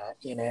you on that.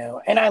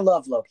 And I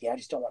love Loki. I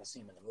just don't want to see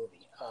him in the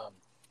movie. Yeah,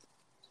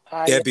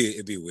 I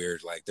it'd be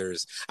weird. Like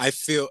I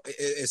feel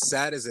as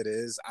sad as it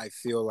is. I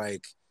feel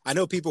like I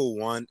know people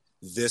want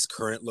this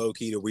current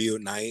Loki to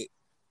reunite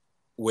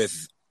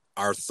with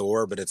our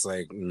Thor, but it's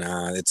like,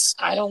 nah,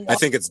 I don't I want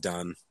think it's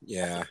done. I think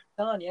Yeah. it's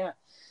done. Yeah.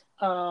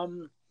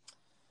 Um,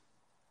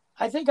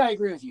 I think I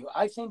agree with you.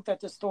 I think that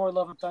this Thor: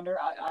 Love and Thunder.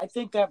 I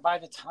think that by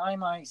the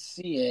time I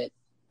see it,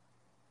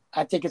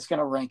 I think it's going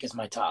to rank as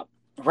my top.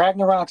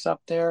 Ragnarok's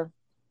up there,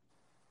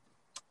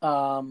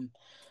 um,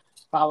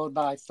 followed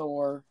by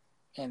Thor,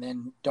 and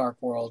then Dark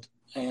World.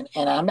 And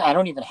I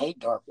don't even hate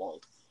Dark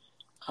World.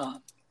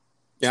 Um,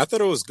 Yeah, I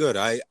thought it was good.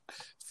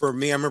 For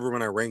me, I remember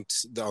when I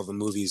ranked all the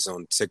movies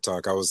on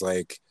TikTok, I was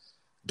like,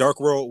 Dark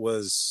World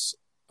was,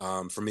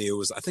 for me, it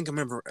was, I think I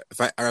remember,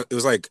 it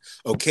was like,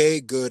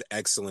 okay, good,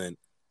 excellent.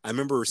 I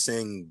remember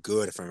saying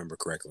good, if I remember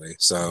correctly.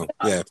 So,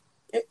 yeah,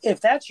 if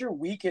that's your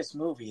weakest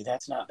movie,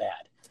 that's not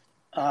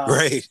bad.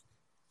 right.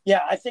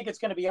 Yeah, I think it's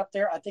going to be up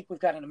there. I think we've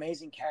got an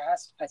amazing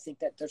cast. I think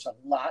that there's a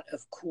lot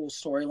of cool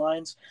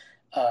storylines,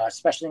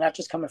 especially not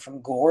just coming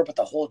from Gore, but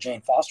the whole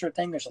Jane Foster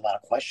thing. There's a lot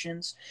of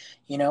questions.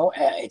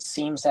 It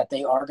seems that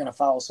they are going to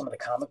follow some of the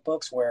comic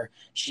books where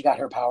she got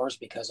her powers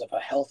because of a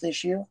health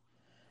issue.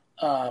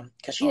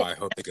 Because Oh, I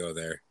hope they go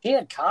there. she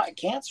had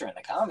cancer in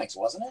the comics,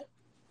 wasn't it?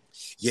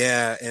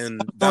 Yeah,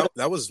 and Sort of.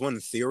 that was one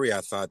theory I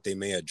thought they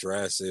may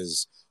address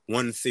is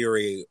one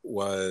theory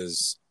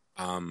was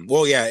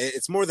well yeah,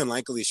 it's more than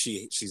likely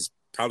she's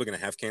probably going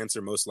to have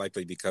cancer most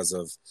likely because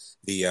of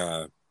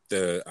the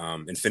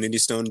Infinity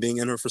Stone being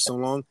in her for so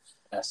long.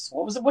 Yes.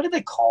 What was it? What did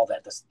they call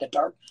that? The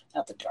dark,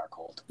 not the dark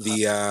hold.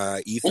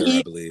 The ether, I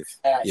The believe.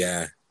 yeah.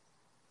 Yeah.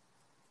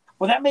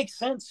 Well, that makes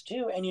sense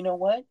too. And you know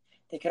what?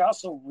 They could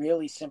also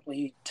really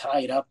simply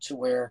tie it up to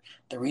where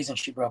the reason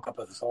she broke up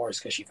with Thor is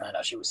because she found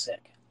out she was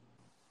sick.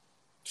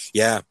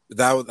 Yeah,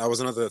 that was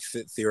another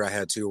theory I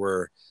had too,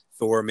 where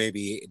Thor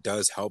maybe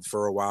does help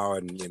for a while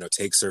and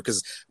takes her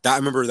because I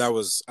remember that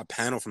was a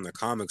panel from the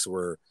comics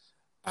where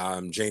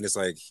Jane is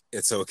like,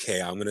 it's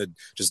okay, I'm gonna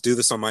just do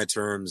this on my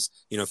terms.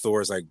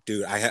 Thor is like,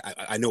 dude,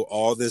 I know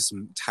all this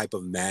type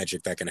of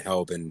magic that can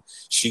help, and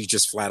she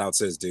just flat out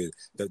says, dude,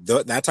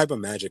 that type of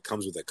magic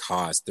comes with a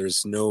cost.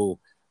 There's no,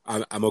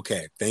 I'm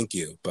okay, thank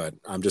you, but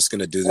I'm just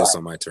gonna do this Right.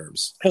 on my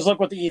terms. Because look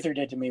what the ether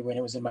did to me when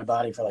it was in my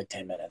body for like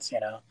 10 minutes, you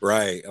know?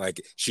 Right.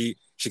 Like she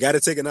got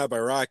it taken out by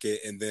Rocket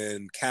and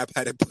then Cap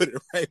had to put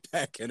it right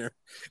back in her.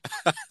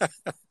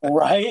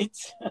 Right?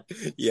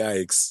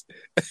 Yikes.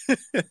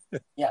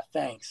 Yeah,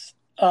 thanks.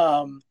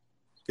 Um,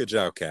 Good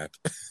job, Cap.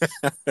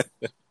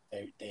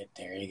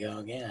 there you go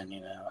again,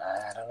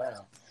 I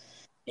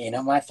don't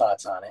know. My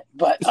thoughts on it.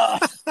 But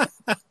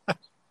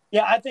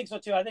yeah, I think so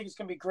too. I think it's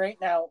going to be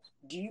great. Now,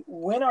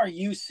 when are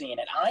you seeing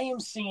it? I am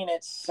seeing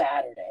it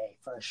Saturday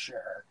for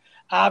sure.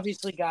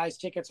 Obviously, guys,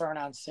 tickets aren't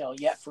on sale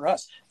yet for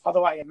us.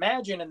 Although I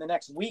imagine in the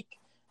next week,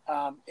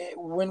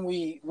 when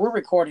we're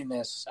recording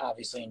this,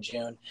 obviously in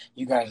June,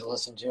 you guys will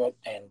listen to it,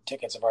 and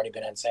tickets have already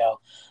been on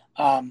sale.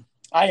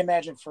 I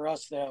imagine for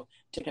us though,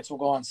 tickets will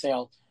go on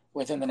sale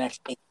within the next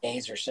 8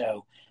 days or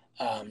so.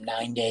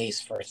 9 days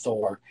for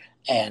Thor,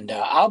 and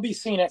I'll be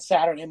seeing it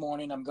Saturday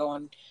morning. I'm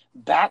going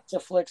back to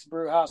Flick's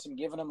Brewhouse. I'm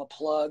giving them a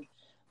plug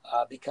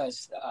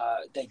because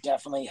they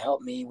definitely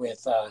helped me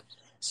with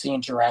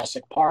seeing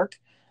Jurassic Park,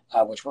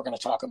 which we're going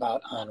to talk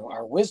about on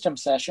our Wisdom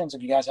sessions.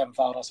 If you guys haven't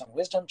followed us on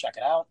Wisdom, check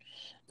it out.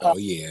 Oh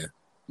yeah.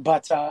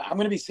 But I'm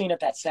going to be seeing it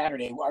that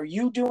Saturday. Are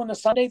you doing the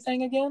Sunday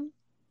thing again?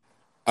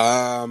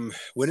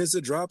 When is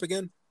it drop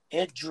again?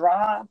 It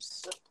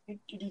drops the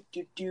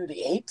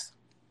 8th.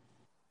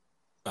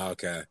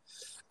 Okay.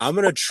 I'm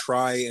gonna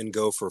try and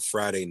go for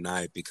Friday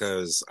night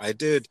because I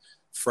did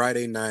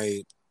Friday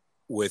night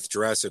with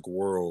Jurassic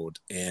World,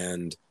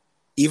 and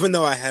even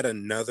though I had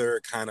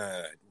another kind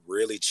of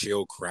really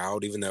chill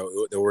crowd, even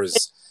though there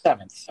was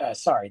 7th.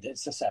 Sorry,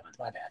 it's the 7th.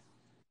 My bad.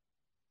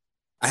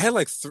 I had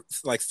like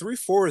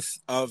 3/4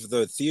 of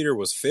the theater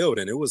was filled,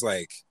 and it was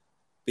like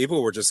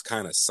people were just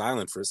kind of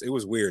silent for us. It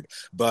was weird,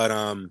 but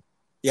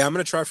yeah, I'm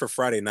gonna try for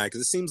Friday night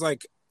because it seems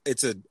like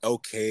it's a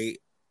okay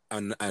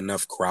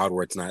enough crowd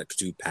where it's not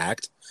too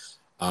packed.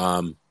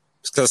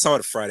 Because I saw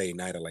it Friday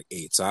night at like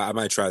 8, so I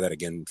might try that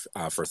again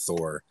for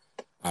Thor.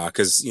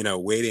 Because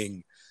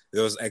waiting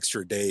those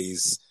extra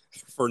days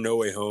for No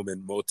Way Home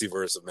and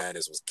Multiverse of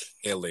Madness was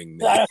killing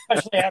me.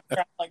 Especially after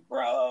I'm like,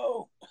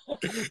 bro.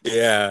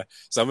 Yeah,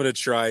 so I'm gonna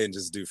try and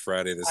just do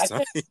Friday this I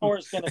time. think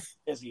Thor's going to be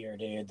busier,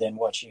 dude, than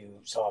what you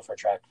saw for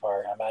Track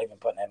Part. I'm not even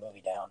putting that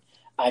movie down.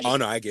 I Oh just,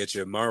 no, I get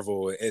you.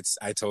 Marvel,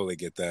 I totally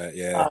get that.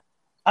 Yeah. uh,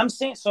 I'm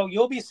seeing, so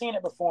you'll be seeing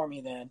it before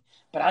me then,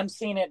 but I'm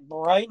seeing it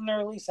bright and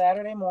early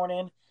Saturday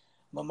morning,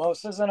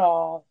 mimosas and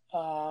all,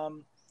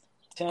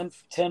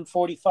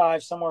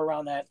 10:45, somewhere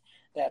around that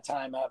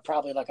time,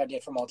 probably like I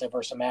did for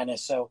Multiverse of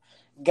Madness. So,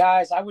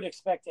 guys, I would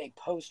expect a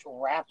post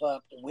wrap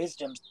up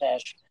wisdom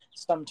sesh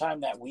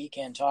sometime that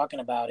weekend talking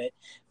about it.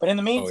 But in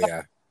the Oh meantime,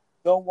 yeah.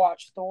 go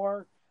watch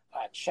Thor.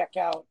 Check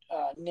out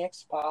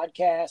Nick's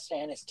podcast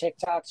and his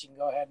TikToks. You can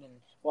go ahead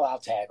and, well, I'll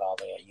tag all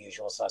the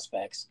usual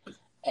suspects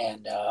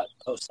and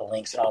post the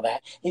links and all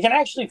that. You can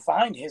actually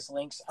find his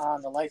links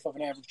on the Life of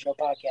an Average Joe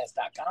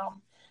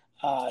podcast.com.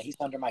 He's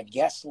under my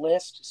guest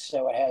list,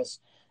 so it has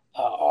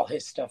all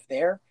his stuff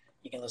there.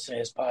 You can listen to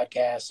his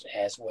podcast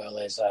as well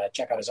as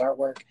check out his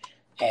artwork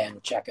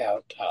and check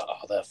out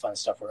all the fun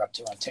stuff we're up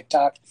to on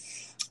TikTok.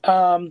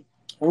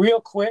 Real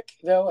quick,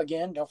 though,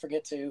 again, don't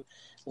forget to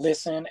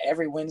listen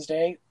every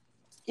Wednesday.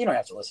 You don't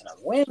have to listen on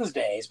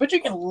Wednesdays, but you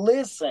can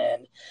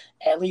listen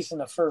at least in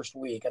the first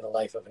week of the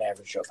Life of an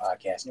Average Joe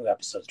podcast. New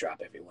episodes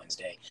drop every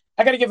Wednesday.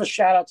 I got to give a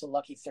shout out to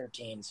Lucky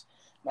 13s,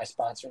 my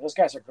sponsor. Those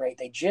guys are great.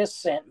 They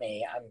just sent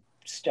me, I'm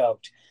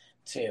stoked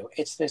too.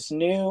 It's this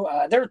new,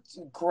 they're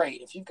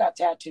great. If you've got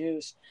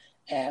tattoos,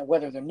 and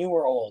whether they're new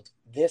or old,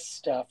 this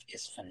stuff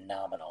is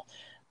phenomenal.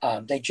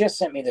 They just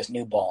sent me this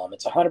new balm.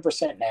 It's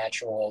 100%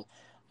 natural.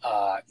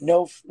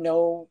 No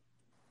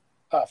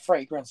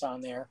fragrance on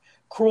there,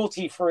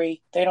 cruelty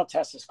free. They don't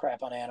test this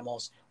crap on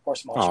animals or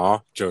small children. Aw,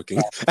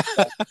 joking.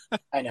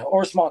 I know,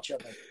 or small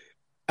children.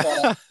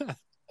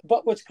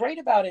 But what's great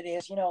about it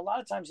is, a lot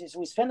of times is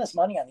we spend this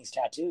money on these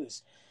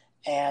tattoos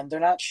and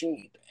they're not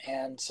cheap.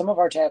 And some of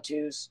our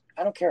tattoos,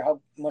 I don't care how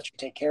much you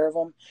take care of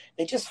them,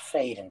 they just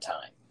fade in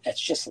time. That's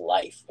just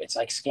life. It's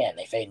like skin,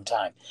 they fade in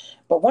time.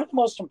 But one of the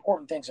most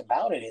important things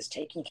about it is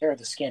taking care of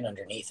the skin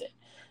underneath it.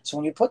 So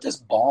when you put this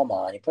balm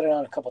on, you put it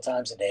on a couple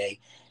times a day,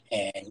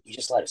 and you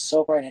just let it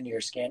soak right into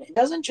your skin. It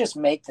doesn't just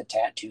make the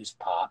tattoos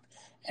pop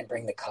and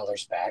bring the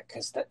colors back,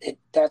 because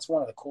that's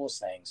one of the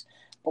coolest things.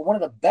 But one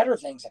of the better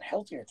things and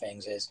healthier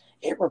things is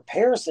it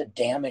repairs the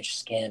damaged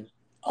skin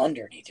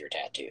underneath your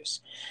tattoos.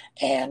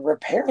 And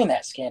repairing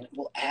that skin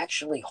will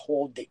actually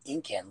hold the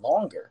ink in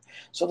longer.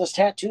 So those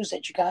tattoos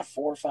that you got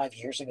 4 or 5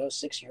 years ago,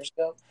 6 years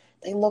ago,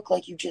 they look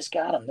like you just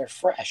got them. They're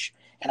fresh.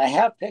 And I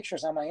have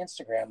pictures on my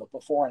Instagram of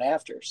before and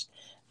afters.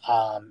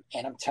 And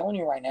I'm telling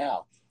you right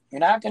now, you're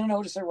not going to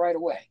notice it right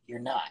away. You're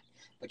not.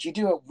 But you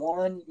do it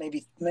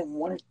maybe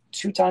 1 or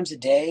 2 times a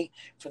day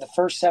for the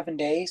first 7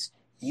 days,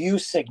 you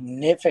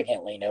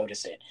significantly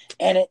notice it.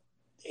 And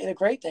the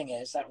great thing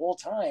is that whole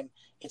time,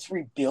 it's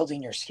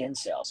rebuilding your skin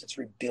cells. It's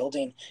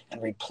rebuilding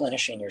and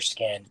replenishing your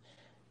skin.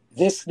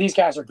 These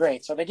guys are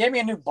great. So they gave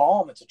me a new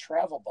balm. It's a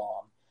travel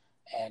balm.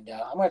 And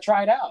I'm going to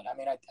try it out. I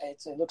mean,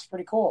 it looks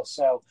pretty cool.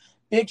 So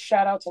big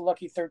shout out to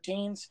Lucky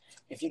 13s.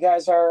 If you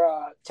guys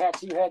are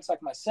tattoo heads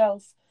like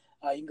myself,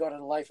 you can go to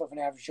the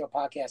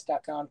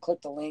lifeofanaveragejoepodcast.com,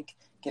 click the link,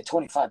 get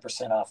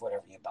 25% off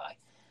whatever you buy.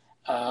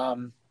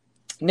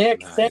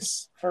 Nick, Nice.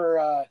 Thanks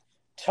for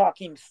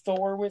talking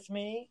Thor with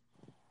me.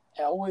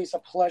 Always a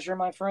pleasure,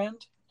 my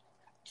friend.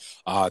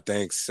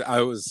 Thanks. I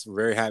was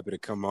very happy to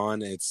come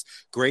on. It's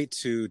great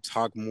to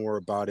talk more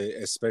about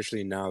it,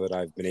 especially now that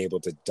I've been able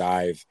to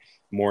dive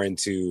more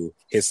into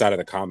his side of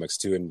the comics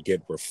too and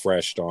get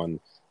refreshed on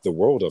the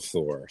world of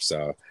Thor.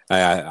 So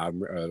I'm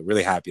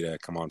really happy to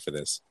come on for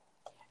this.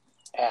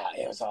 Yeah,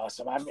 it was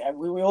awesome.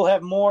 We will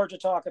have more to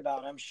talk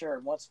about, I'm sure,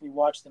 once we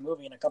watch the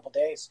movie in a couple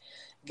days.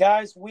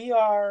 Guys, we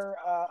are,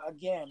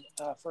 again,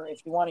 for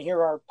if you want to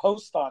hear our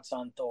post thoughts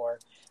on Thor,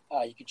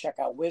 you can check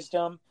out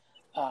Wisdom.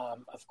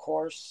 Of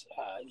course,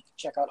 you can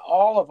check out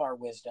all of our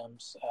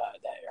wisdoms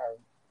that are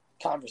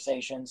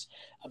conversations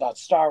about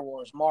Star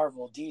Wars,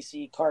 Marvel,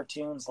 DC,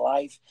 cartoons,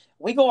 life.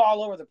 We go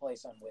all over the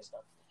place on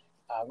Wisdom.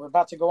 We're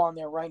about to go on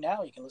there right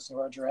now. You can listen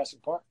to our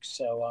Jurassic Park.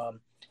 So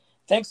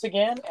thanks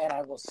again, and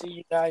I will see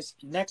you guys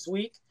next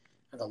week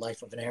on the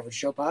Life of an Average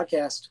Joe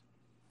podcast.